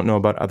world, so I don't know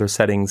about other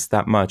settings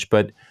that much,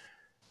 but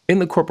in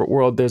the corporate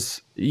world,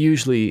 there's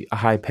usually a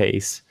high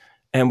pace,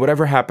 and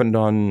whatever happened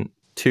on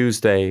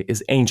Tuesday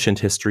is ancient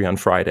history on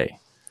Friday.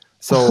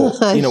 So,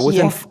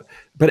 Yeah.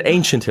 but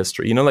ancient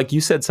history, like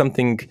you said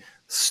something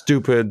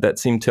stupid that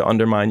seemed to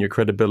undermine your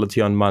credibility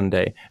on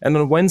Monday. And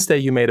on Wednesday,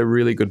 you made a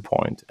really good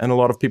point. And a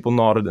lot of people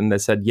nodded and they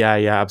said, yeah,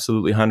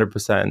 absolutely,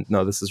 100%.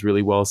 No, this is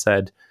really well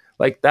said.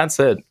 Like, that's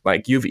it.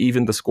 Like, you've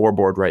evened the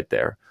scoreboard right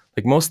there.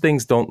 Like, most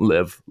things don't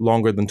live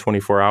longer than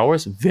 24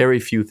 hours. Very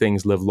few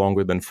things live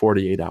longer than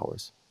 48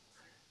 hours.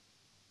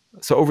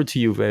 So over to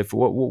you, Viv.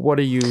 What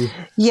are you?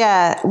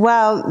 Yeah,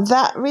 well,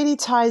 that really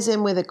ties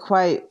in with a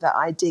quote that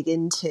I dig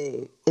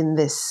into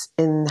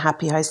in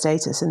Happy High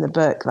Status in the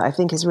book, that I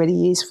think is really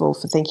useful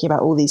for thinking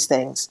about all these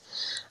things.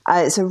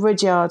 It's a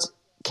Rudyard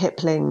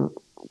Kipling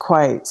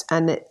quote,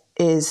 and it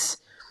is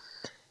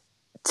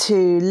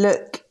to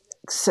look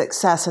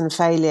success and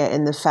failure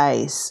in the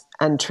face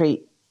and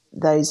treat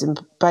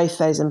both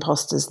those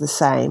imposters the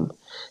same.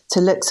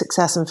 To look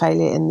success and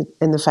failure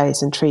in the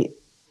face and treat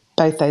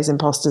both those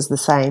imposters the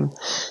same.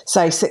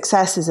 So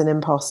success is an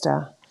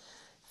imposter,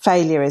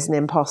 failure is an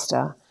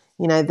imposter.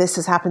 This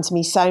has happened to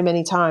me so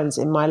many times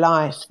in my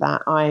life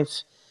that I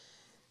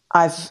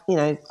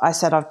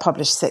said I've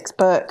published 6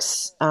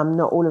 books.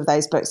 Not all of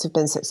those books have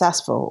been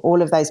successful.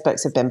 All of those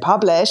books have been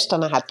published,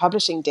 and I had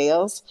publishing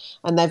deals,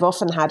 and they've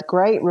often had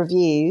great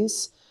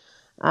reviews,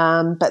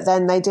 but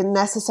then they didn't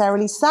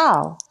necessarily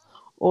sell.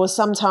 Or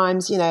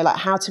sometimes, like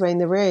How to Own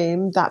the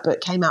Room, that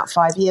book came out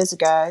 5 years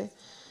ago.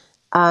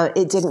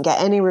 It didn't get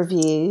any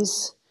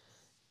reviews.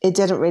 It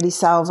didn't really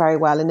sell very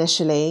well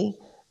initially.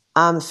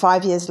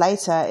 5 years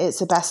later,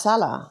 it's a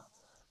bestseller.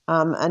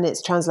 And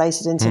it's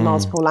translated into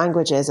multiple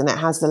languages, and it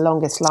has the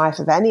longest life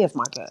of any of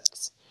my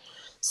books.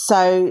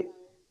 So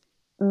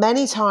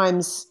many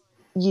times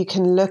you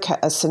can look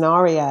at a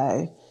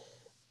scenario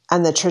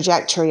and the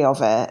trajectory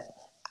of it,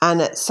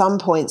 and at some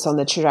points on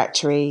the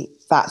trajectory,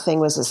 that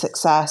thing was a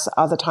success.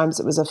 Other times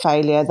it was a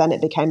failure. Then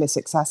it became a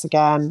success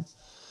again.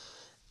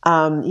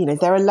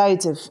 There are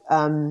loads of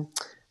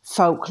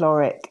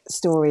folkloric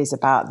stories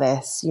about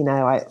this,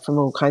 from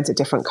all kinds of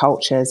different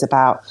cultures,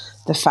 about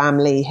the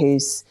family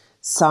whose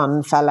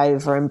son fell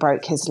over and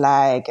broke his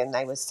leg, and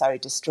they were so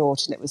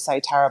distraught and it was so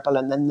terrible.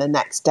 And then the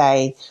next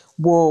day,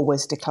 war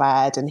was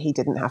declared and he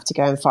didn't have to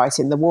go and fight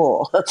in the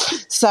war.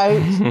 So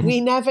we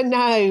never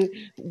know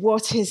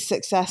what is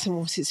success and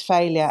what is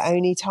failure.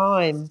 Only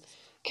time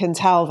can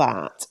tell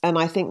that. And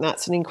I think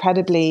that's an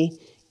incredibly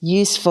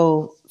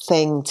useful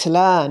thing to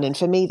learn. And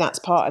for me, that's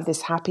part of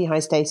this happy, high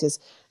status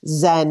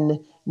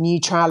Zen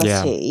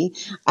neutrality.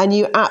 Yeah. And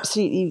you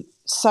absolutely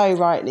so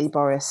rightly,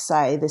 Boris,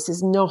 say this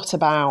is not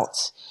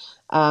about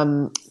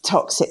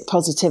toxic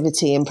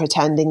positivity and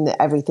pretending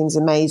that everything's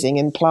amazing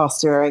and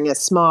plastering a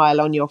smile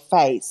on your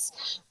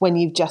face when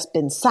you've just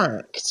been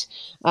sacked.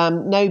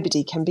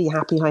 Nobody can be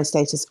happy, high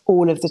status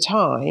all of the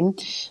time,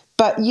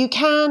 but you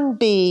can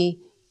be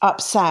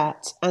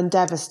upset and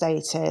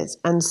devastated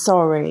and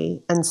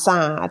sorry and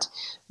sad,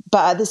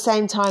 but at the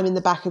same time, in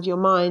the back of your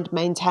mind,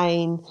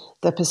 maintain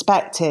the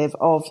perspective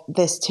of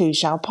this too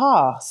shall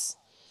pass.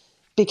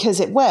 Because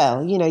it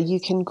will, you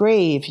can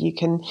grieve, you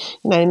can,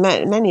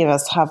 many of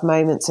us have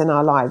moments in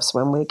our lives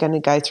when we're going to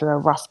go through a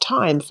rough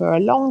time for a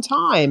long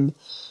time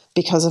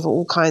because of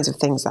all kinds of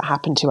things that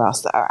happen to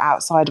us that are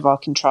outside of our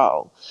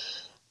control.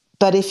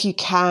 But if you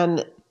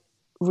can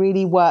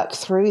really work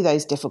through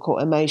those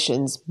difficult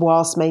emotions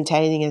whilst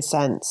maintaining a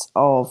sense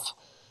of,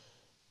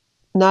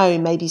 no,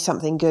 maybe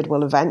something good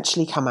will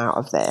eventually come out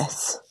of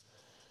this,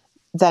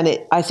 then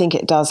I think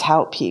it does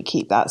help you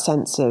keep that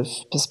sense of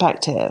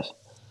perspective.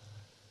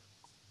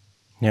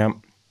 Yeah.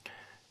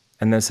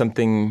 And there's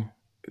something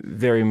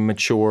very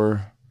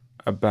mature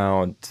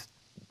about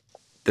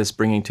this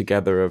bringing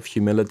together of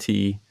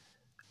humility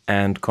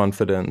and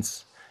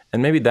confidence.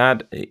 And maybe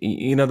that,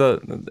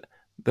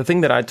 the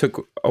thing that I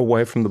took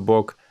away from the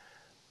book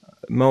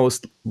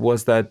most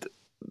was that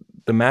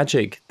the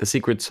magic, the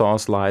secret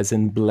sauce lies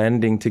in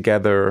blending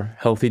together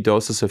healthy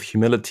doses of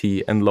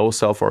humility and low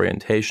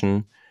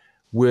self-orientation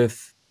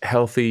with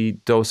healthy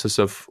doses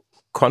of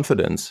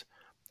confidence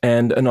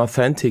and an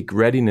authentic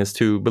readiness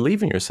to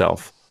believe in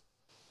yourself.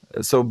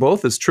 So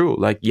both is true.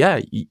 Like, yeah,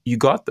 you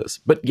got this.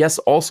 But yes,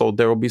 also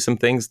there will be some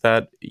things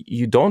that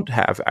you don't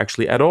have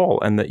actually at all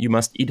and that you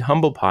must eat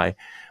humble pie.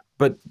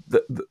 But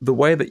the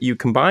way that you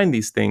combine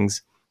these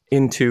things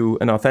into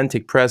an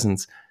authentic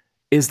presence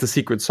is the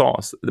secret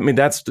sauce. I mean,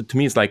 that's, to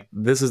me, it's like,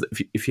 this is,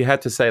 if you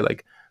had to say,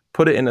 like,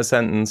 put it in a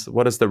sentence,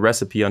 what is the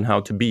recipe on how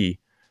to be?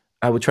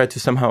 I would try to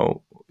somehow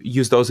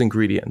use those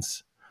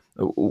ingredients.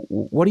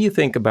 What do you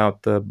think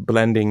about the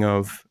blending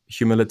of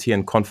humility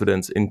and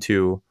confidence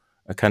into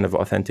a kind of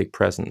authentic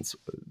presence?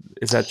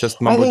 Is that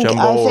just mumbo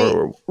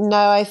jumbo?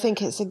 No, I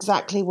think it's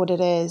exactly what it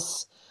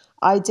is.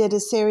 I did a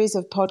series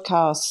of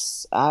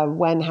podcasts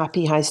when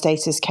Happy High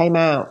Status came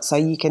out, so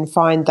you can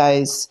find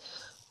those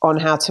on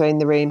How to Own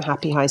the Room,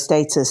 Happy High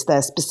Status.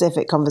 There's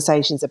specific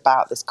conversations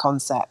about this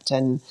concept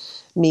and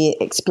me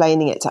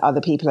explaining it to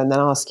other people and then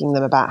asking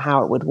them about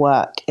how it would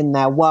work in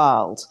their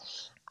world.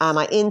 And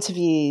I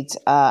interviewed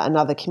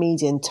another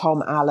comedian,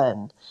 Tom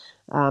Allen,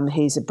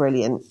 who's a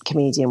brilliant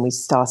comedian. I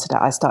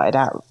started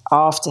out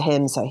after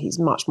him, so he's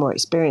much more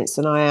experienced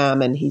than I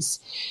am, and he's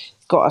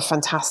got a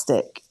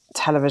fantastic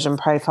television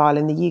profile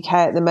in the UK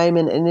at the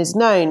moment and is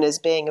known as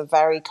being a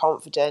very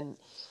confident,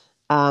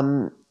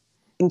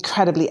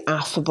 incredibly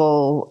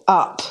affable,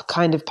 up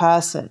kind of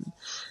person.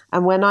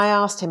 And when I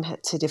asked him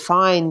to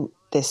define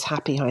this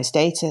happy high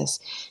status,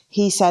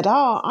 he said,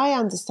 I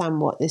understand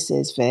what this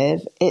is,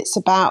 Viv. It's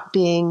about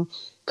being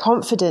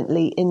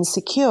confidently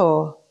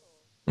insecure.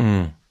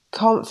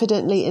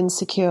 Confidently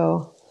insecure.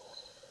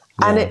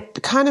 Yeah. And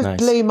it kind of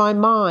blew my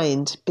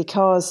mind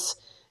because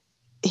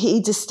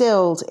he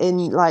distilled in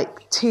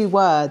like 2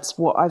 words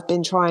what I've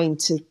been trying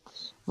to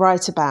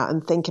write about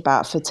and think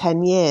about for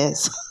 10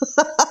 years.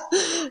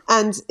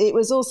 And it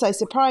was also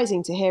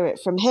surprising to hear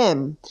it from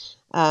him,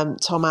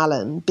 Tom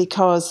Allen,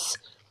 because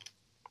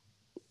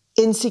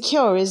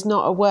insecure is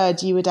not a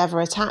word you would ever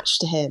attach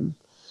to him.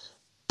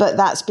 But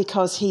that's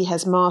because he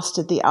has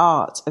mastered the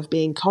art of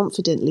being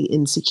confidently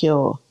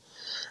insecure.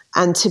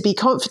 And to be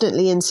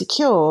confidently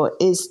insecure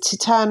is to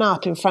turn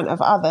up in front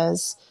of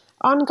others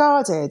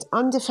unguarded,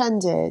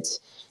 undefended.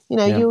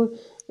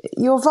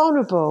 You're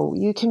vulnerable.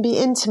 You can be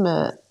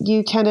intimate.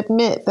 You can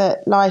admit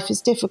that life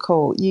is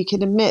difficult. You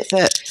can admit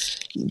that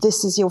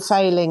this is your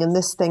failing and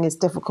this thing is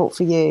difficult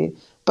for you.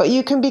 But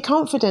you can be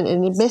confident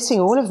in admitting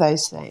all of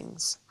those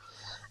things.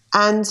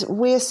 And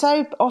we're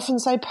so often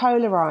so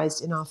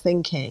polarized in our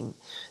thinking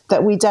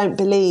that we don't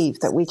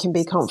believe that we can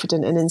be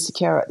confident and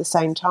insecure at the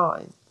same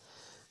time.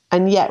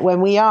 And yet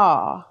when we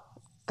are,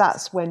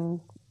 that's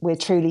when we're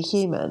truly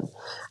human.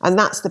 And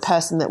that's the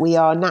person that we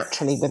are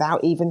naturally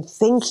without even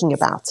thinking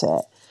about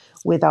it,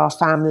 with our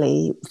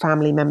family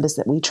members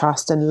that we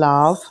trust and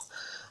love,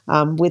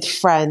 with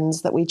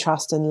friends that we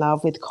trust and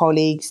love, with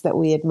colleagues that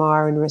we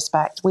admire and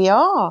respect. We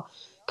are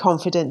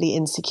confidently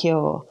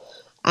insecure.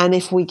 And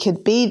if we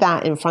could be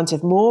that in front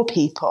of more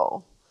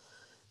people,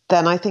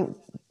 then I think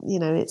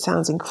it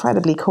sounds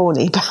incredibly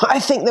corny, but I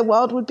think the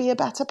world would be a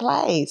better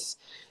place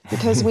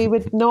because we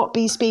would not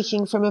be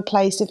speaking from a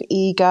place of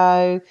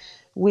ego.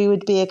 We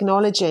would be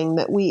acknowledging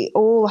that we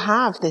all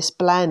have this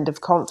blend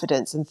of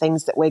confidence and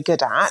things that we're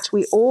good at.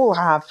 We all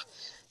have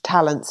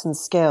talents and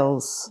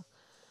skills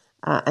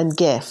and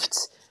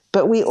gifts,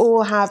 but we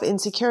all have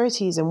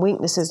insecurities and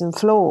weaknesses and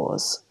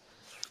flaws.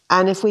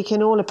 And if we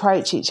can all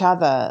approach each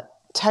other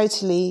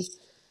totally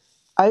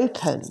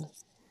open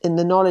in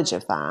the knowledge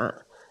of that,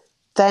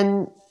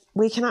 then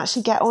we can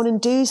actually get on and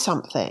do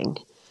something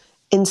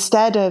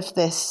instead of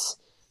this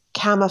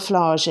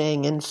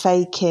camouflaging and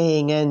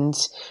faking and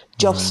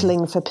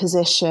jostling for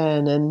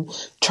position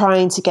and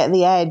trying to get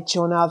the edge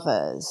on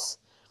others.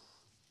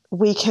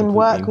 We can Completely.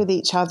 work with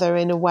each other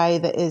in a way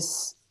that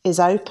is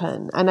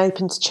open and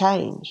open to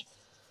change.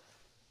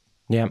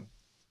 Yeah,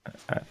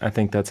 I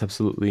think that's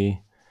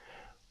absolutely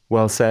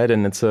well said,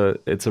 and it's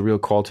a real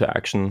call to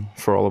action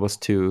for all of us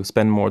to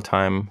spend more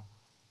time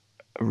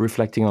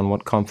reflecting on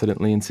what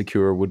confidently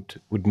insecure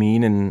would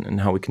mean, and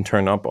how we can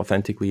turn up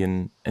authentically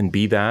and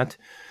be that.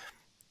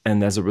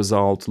 And as a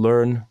result,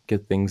 learn,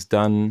 get things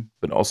done,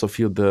 but also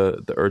feel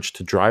the urge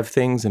to drive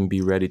things and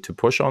be ready to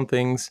push on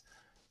things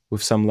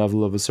with some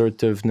level of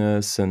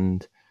assertiveness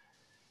and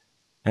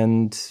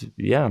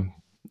yeah,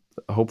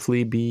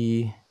 hopefully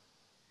be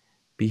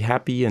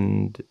happy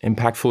and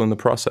impactful in the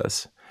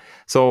process.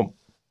 So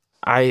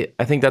I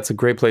think that's a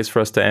great place for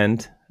us to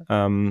end.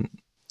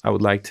 I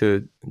would like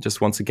to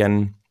just once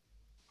again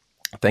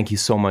thank you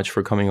so much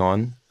for coming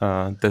on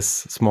this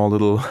small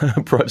little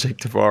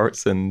project of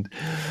ours, and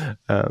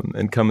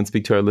come and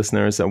speak to our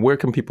listeners. And where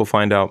can people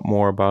find out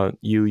more about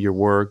you, your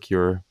work,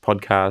 your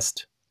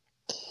podcast?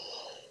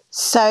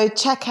 So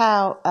check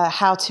out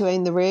How to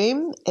Own the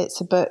Room.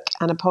 It's a book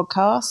and a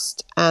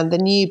podcast. And the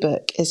new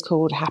book is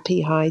called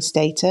Happy High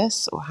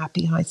Status or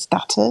Happy High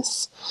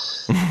Status.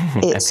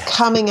 It's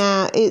coming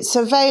out. It's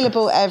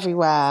available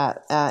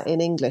everywhere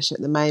in English at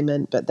the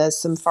moment, but there's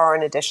some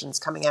foreign editions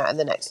coming out in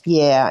the next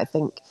year. I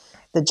think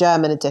the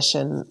German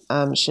edition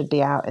should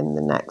be out in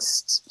the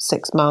next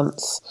 6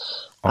 months.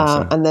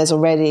 Awesome. And there's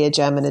already a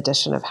German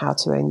edition of How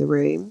to Own the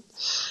Room.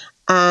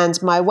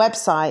 And my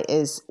website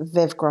is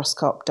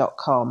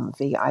vivgroskop.com,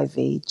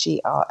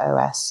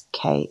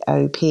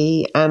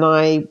 VIVGROSKOP. And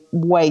I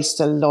waste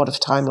a lot of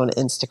time on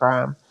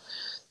Instagram.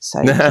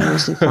 So you can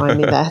usually find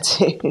me there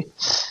too.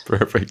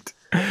 Perfect.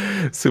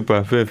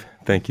 Super. Viv,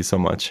 thank you so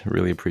much.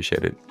 Really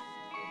appreciate it.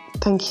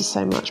 Thank you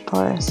so much,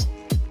 Boris.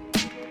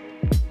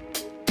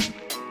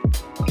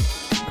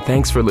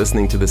 Thanks for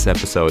listening to this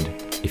episode.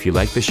 If you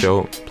like the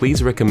show,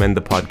 please recommend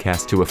the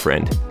podcast to a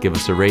friend. Give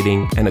us a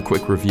rating and a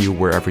quick review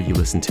wherever you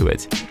listen to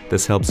it.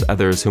 This helps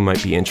others who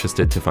might be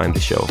interested to find the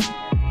show.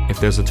 If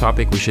there's a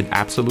topic we should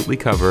absolutely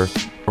cover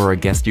or a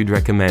guest you'd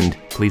recommend,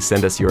 please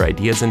send us your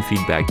ideas and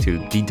feedback to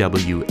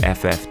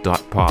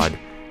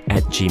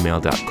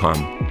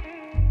dwff.pod@gmail.com.